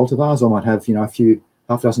choosing cultivars. I might have, you know, half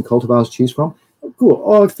a dozen cultivars to choose from. Good.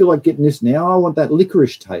 Oh, I feel like getting this now. I want that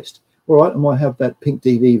licorice taste. All right, I might have that pink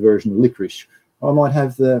DV version of licorice. I might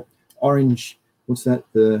have the orange, what's that?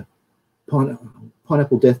 The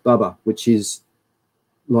pineapple death bubba, which is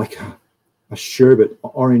like a sherbet,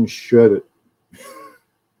 orange sherbet.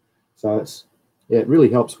 So it's, yeah, it really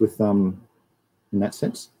helps with in that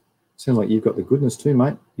sense. Sounds like you've got the goodness too,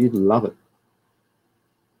 mate. You'd love it.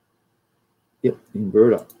 Yep,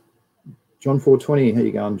 inverter. John 420, how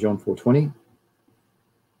you going, John 420?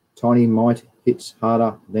 Tiny mite hits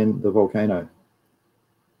harder than the volcano.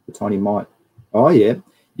 The tiny mite. Oh yeah,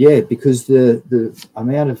 yeah, because the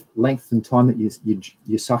amount of length and time that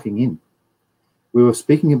you're sucking in. We were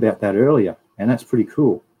speaking about that earlier, and that's pretty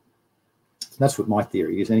cool. That's what my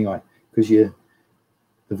theory is anyway, because the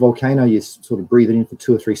volcano, you sort of breathe it in for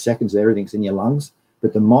 2 or 3 seconds, everything's in your lungs,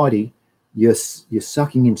 but the mighty, you're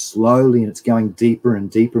sucking in slowly and it's going deeper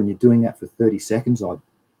and deeper, and you're doing that for 30 seconds.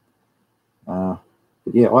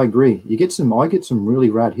 But yeah, I agree. I get some really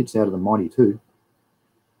rad hits out of the mighty too.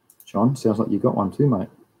 John, sounds like you got one too, mate.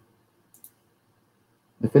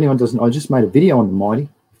 If anyone doesn't, I just made a video on the mighty.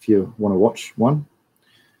 If you want to watch one,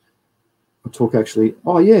 I talk actually.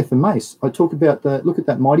 Oh yeah, for Mace, I talk about look at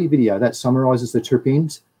that mighty video that summarizes the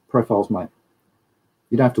terpenes profiles, mate.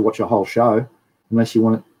 You don't have to watch a whole show unless you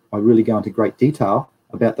want it. I really go into great detail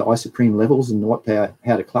about the isoprene levels and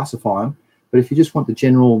how to classify them. But if you just want the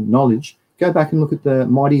general knowledge, go back and look at the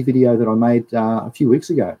mighty video that I made a few weeks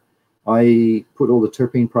ago. I put all the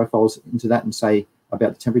terpene profiles into that and say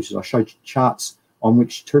about the temperatures. I showed charts on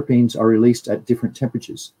which terpenes are released at different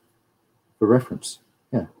temperatures for reference.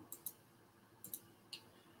 Yeah.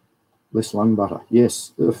 Less lung butter.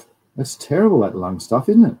 Yes. Ugh. That's terrible, that lung stuff,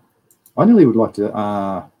 isn't it? I nearly would like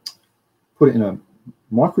to put it in a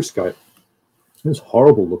microscope. It was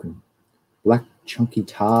horrible looking. Black chunky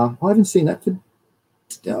tar. I haven't seen that for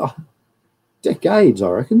decades, I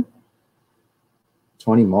reckon.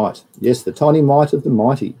 Tiny mite. Yes, the tiny mite of the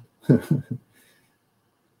mighty. It's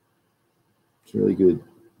really good.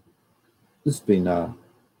 This has been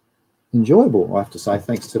enjoyable, I have to say.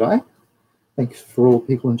 Thanks today. Thanks for all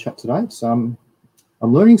people in chat today. It's I'm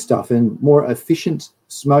learning stuff and more efficient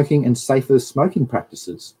smoking and safer smoking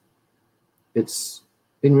practices. It's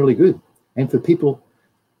been really good. And for people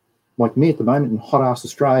like me at the moment in hot ass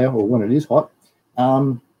Australia, or when it is hot,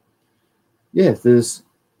 yeah, there's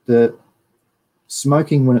the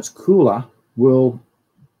smoking when it's cooler will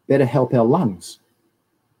better help our lungs.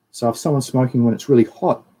 So if someone's smoking when it's really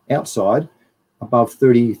hot outside, above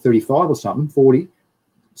 30, 35 or something, 40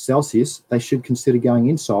 Celsius, they should consider going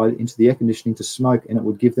inside into the air conditioning to smoke, and it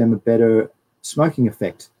would give them a better smoking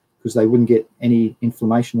effect because they wouldn't get any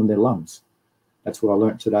inflammation on their lungs. That's what I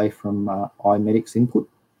learned today from iMedic's input.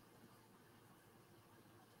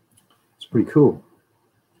 It's pretty cool.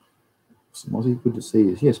 Aussie, good to see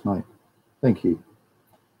you. Yes, mate. Thank you.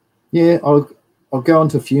 Yeah, I'll go on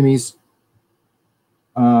to Fumies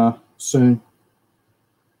soon.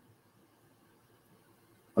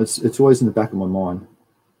 It's always in the back of my mind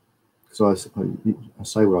because I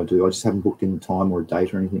say what I do. I just haven't booked in the time or a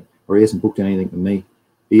date or anything, or he hasn't booked anything with me.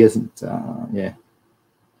 He hasn't, yeah.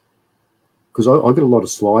 Because I've got a lot of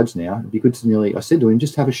slides now. It'd be good to nearly, I said to him,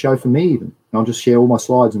 just have a show for me even. And I'll just share all my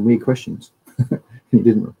slides and weird questions. And he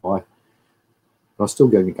didn't reply. But I'll still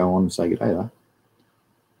go on and say good day though.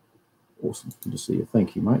 Awesome. Good to see you.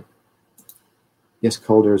 Thank you, mate. Yes,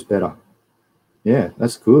 cold air is better. Yeah,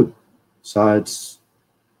 that's good. So it's,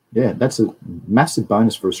 yeah, that's a massive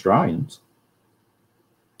bonus for Australians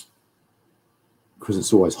because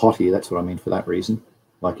it's always hot here. That's what I mean for that reason.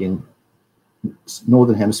 Like in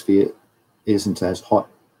Northern Hemisphere isn't as hot.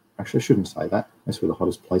 Actually, I shouldn't say that. That's where the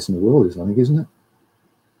hottest place in the world is, I think, isn't it?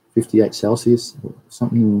 58 Celsius or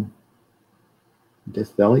something in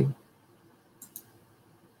Death Valley.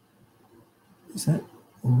 Is that?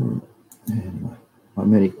 Or, anyway,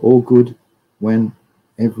 iMedic, all good when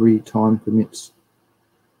every time permits.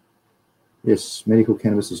 Yes, medical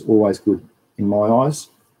cannabis is always good in my eyes.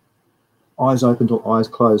 Eyes open till eyes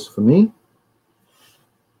closed for me.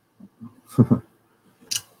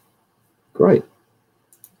 Great.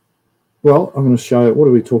 Well, I'm going to show, what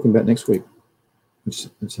are we talking about next week?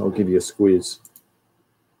 I'll give you a squeeze.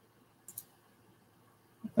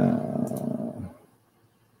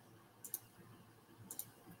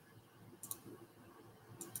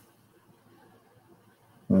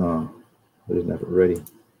 Oh, I didn't have it ready.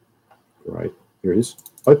 Great. Here it is.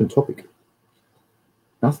 Open topic.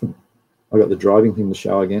 Nothing. I got the driving thing to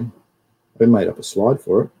show again. I made up a slide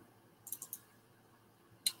for it.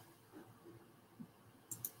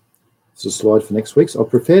 It's a slide for next week's.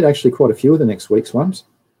 I've prepared actually quite a few of the next week's ones.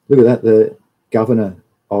 Look at that, the governor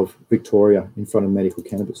of Victoria in front of medical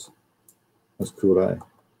cannabis. That's cool, eh?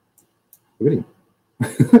 Look at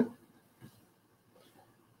him.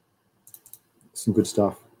 Some good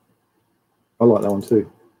stuff. I like that one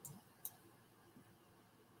too.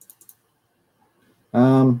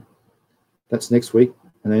 That's next week,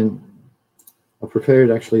 and then I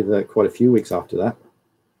prepared actually quite a few weeks after that,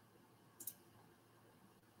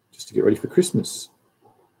 just to get ready for Christmas.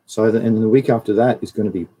 So and the week after that is going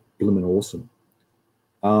to be blooming awesome.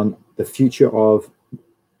 The future of,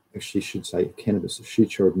 actually should say cannabis, the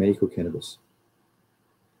future of medical cannabis.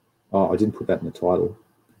 Oh, I didn't put that in the title.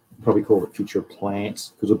 Probably call it future of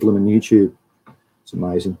plants because of blooming YouTube. It's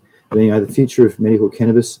amazing. But anyway, the future of medical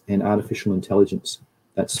cannabis and artificial intelligence.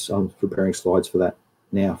 That's, I'm preparing slides for that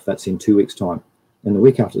now. That's in 2 weeks' time. And the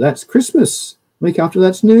week after that's Christmas. The week after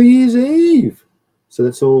that's New Year's Eve. So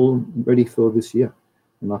that's all ready for this year.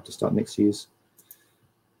 I'd like to start next year's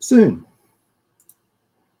soon.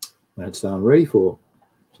 That's ready for.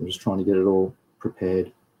 So I'm just trying to get it all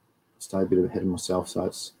prepared. Stay a bit ahead of myself. So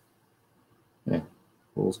it's, yeah,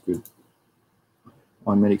 all's good.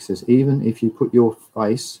 iMedic says, even if you put your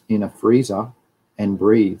face in a freezer and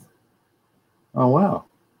breathe. Oh, wow.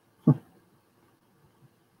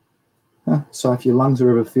 Huh. So if your lungs are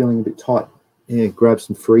ever feeling a bit tight, yeah, grab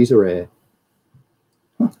some freezer air.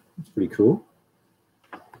 Huh. That's pretty cool.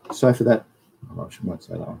 So for that, oh, I won't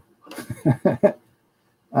say that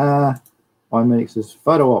one. iMedic says,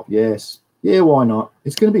 photo op, yes. Yeah, why not?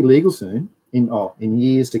 It's going to be legal soon, in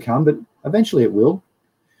years to come, but eventually it will.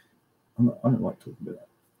 I don't like talking about that.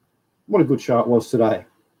 What a good show it was today.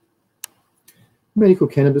 Medical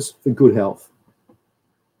cannabis for good health.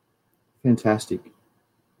 Fantastic.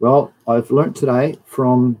 Well, I've learnt today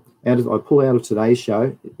from I pull out of today's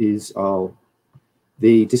show is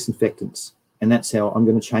the disinfectants, and that's how I'm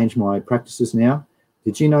going to change my practices now.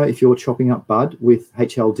 Did you know if you're chopping up bud with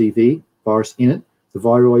HLVd virus in it, the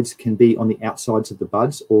viroids can be on the outsides of the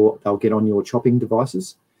buds, or they'll get on your chopping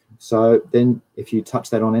devices? So then if you touch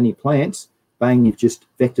that on any plants, bang, you've just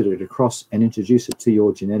vectored it across and introduced it to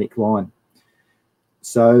your genetic line.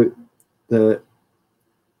 So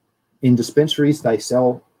in dispensaries, they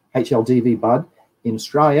sell HLVd bud. In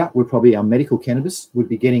Australia, our medical cannabis would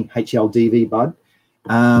be getting HLVd bud.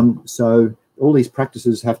 So all these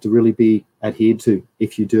practices have to really be adhered to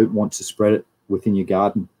if you do want to spread it within your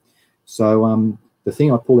garden. So the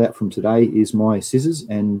thing I pulled out from today is my scissors,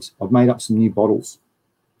 and I've made up some new bottles.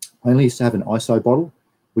 I only used to have an ISO bottle,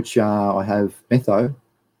 which I have metho,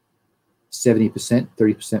 70%,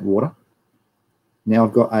 30% water. Now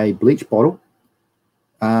I've got a bleach bottle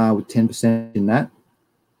with 10% in that,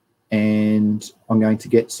 and I'm going to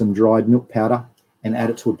get some dried milk powder and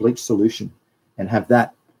add it to a bleach solution and have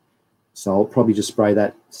that. So I'll probably just spray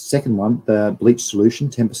that second one, the bleach solution,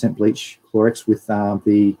 10% bleach Chlorex with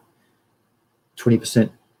the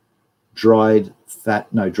 20% dry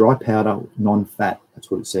powder, non-fat.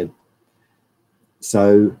 That's what it said.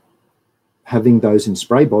 So having those in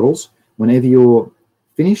spray bottles, whenever you're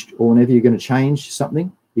finished or whenever you're going to change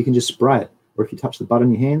something, you can just spray it. Or if you touch the bud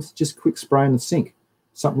in your hands, just quick spray in the sink,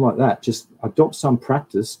 something like that. Just adopt some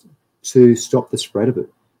practice to stop the spread of it.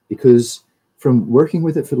 Because from working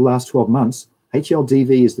with it for the last 12 months,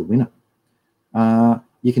 HLVd is the winner.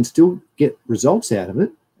 You can still get results out of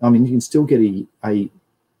it. I mean, you can still get a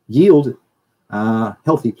yield.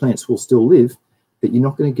 Healthy plants will still live, but you're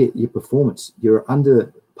not going to get your performance. You're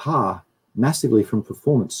under par massively from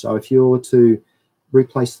performance. So if you were to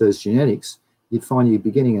replace those genetics, you'd find you'd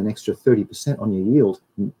be getting an extra 30% on your yield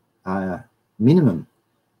minimum,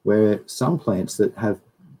 where some plants that have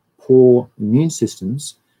poor immune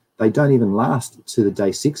systems, they don't even last to the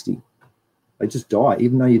day 60. They just die,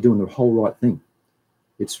 even though you're doing the whole right thing.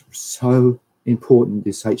 It's so important,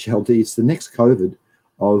 this HLD. It's the next COVID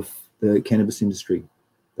of the cannabis industry.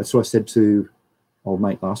 That's what I said to old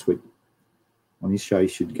mate last week on his show. You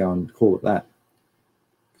should go and call it that.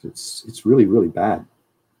 It's really, really bad.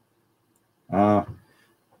 Oh,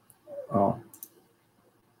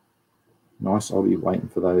 nice. I'll be waiting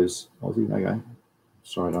for those. Aussie, okay.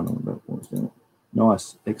 Sorry, I don't know what was doing it.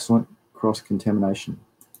 Nice, excellent. Cross-contamination.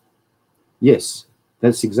 Yes,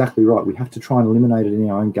 that's exactly right. We have to try and eliminate it in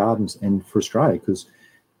our own gardens and for Australia, because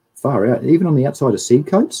far out, even on the outside of seed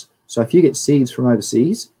coats. So if you get seeds from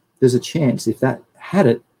overseas, there's a chance if that had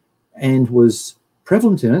it and was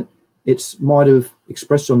prevalent in it, it might have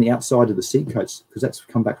expressed on the outside of the seed coats, because that's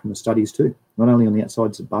come back from the studies too. Not only on the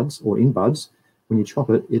outsides of buds or in buds, when you chop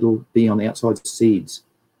it, it'll be on the outsides of seeds.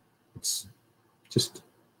 It's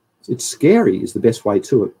scary is the best way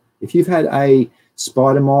to it. If you've had a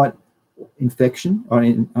spider mite infection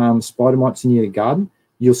or spider mites in your garden,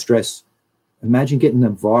 you'll stress. Imagine getting a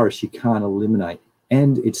virus you can't eliminate,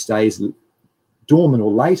 and it stays dormant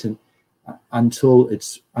or latent until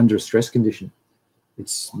it's under a stress condition.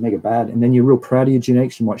 It's mega bad. And then you're real proud of your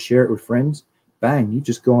genetics. You might share it with friends. Bang, you've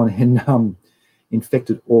just gone and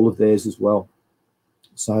infected all of theirs as well.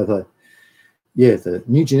 So the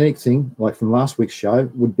new genetic thing, like from last week's show,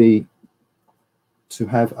 would be to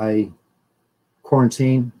have a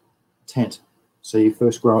quarantine tent. So you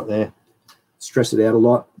first grow it there, stress it out a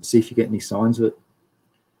lot, see if you get any signs of it.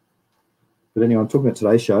 But anyway, I'm talking about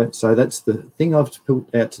today's show. So that's the thing I've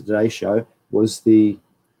put out to today's show was the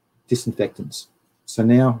disinfectants. So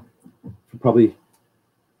now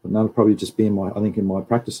that'll probably just be in my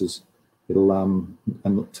practices. It'll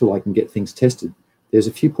until I can get things tested. There's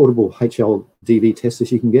a few portable HLVd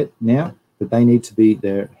testers you can get now, but they need to be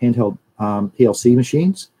their handheld PLC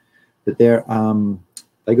machines. But they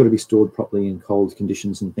got to be stored properly in cold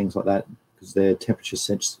conditions and things like that, because they're temperature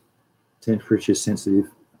sensitive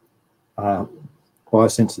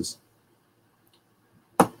biosensors.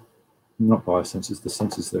 Not biosensors, the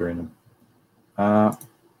sensors that are in them.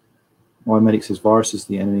 Biomedic says virus is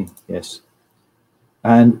the enemy. Yes.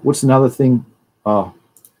 And what's another thing?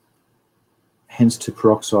 Hence to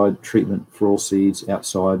peroxide treatment for all seeds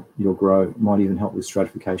outside your grow. Might even help with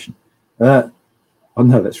stratification. I don't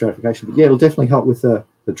know about stratification, but yeah, it'll definitely help with the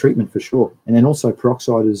treatment for sure. And then also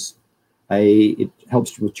peroxide it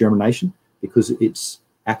helps with germination, because it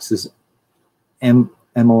acts as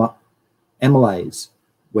amylase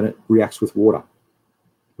when it reacts with water,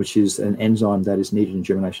 which is an enzyme that is needed in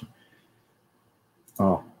germination.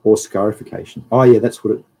 Or scarification. Yeah, that's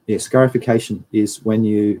what it. Yeah, scarification is when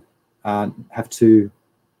you have to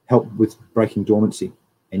help with breaking dormancy,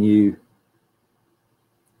 and you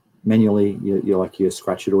manually, you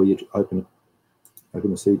scratch it or you open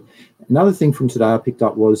the seed. Another thing from today I picked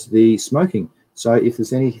up was the smoking. So if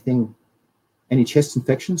there's any chest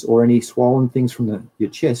infections or any swollen things from your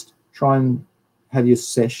chest, try and have your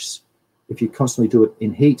sesh. If you constantly do it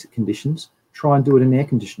in heat conditions, try and do it in air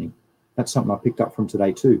conditioning. That's something I picked up from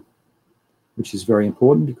today too, which is very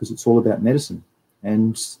important because it's all about medicine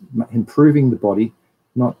and improving the body,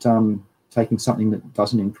 not taking something that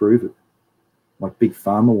doesn't improve it, like Big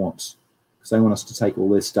Pharma wants, because they want us to take all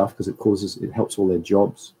their stuff because it helps all their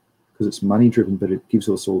jobs, because it's money driven, but it gives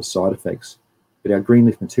us all the side effects. But our green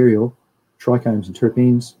leaf material, trichomes and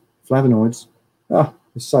terpenes, flavonoids,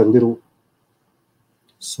 there's so little,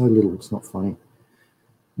 it's not funny.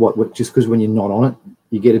 What just because when you're not on it,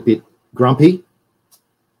 you get a bit grumpy,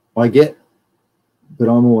 I get, but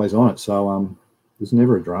I'm always on it, so there's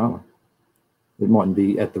never a drama. It mightn't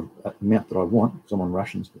be at the amount that I want because I'm on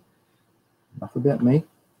rations, but enough about me.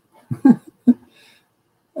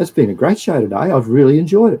 It's been a great show today. I've really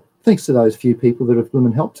enjoyed it. Thanks to those few people that have come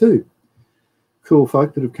and helped too. Cool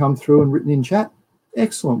folk that have come through and written in chat.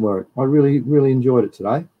 Excellent work. I really, really enjoyed it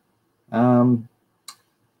today. I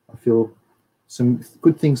feel some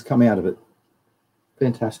good things come out of it.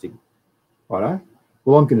 Fantastic. Righto.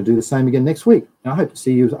 Well, I'm going to do the same again next week. And I hope to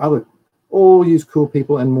see you all you cool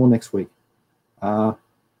people and more next week. I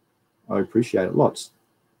appreciate it lots.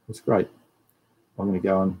 It's great. I'm going to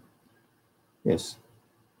go and, yes,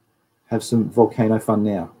 have some volcano fun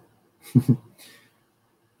now.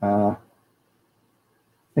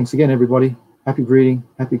 Thanks again, everybody. Happy breeding,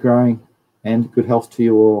 happy growing, and good health to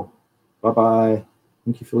you all. Bye-bye.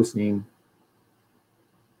 Thank you for listening.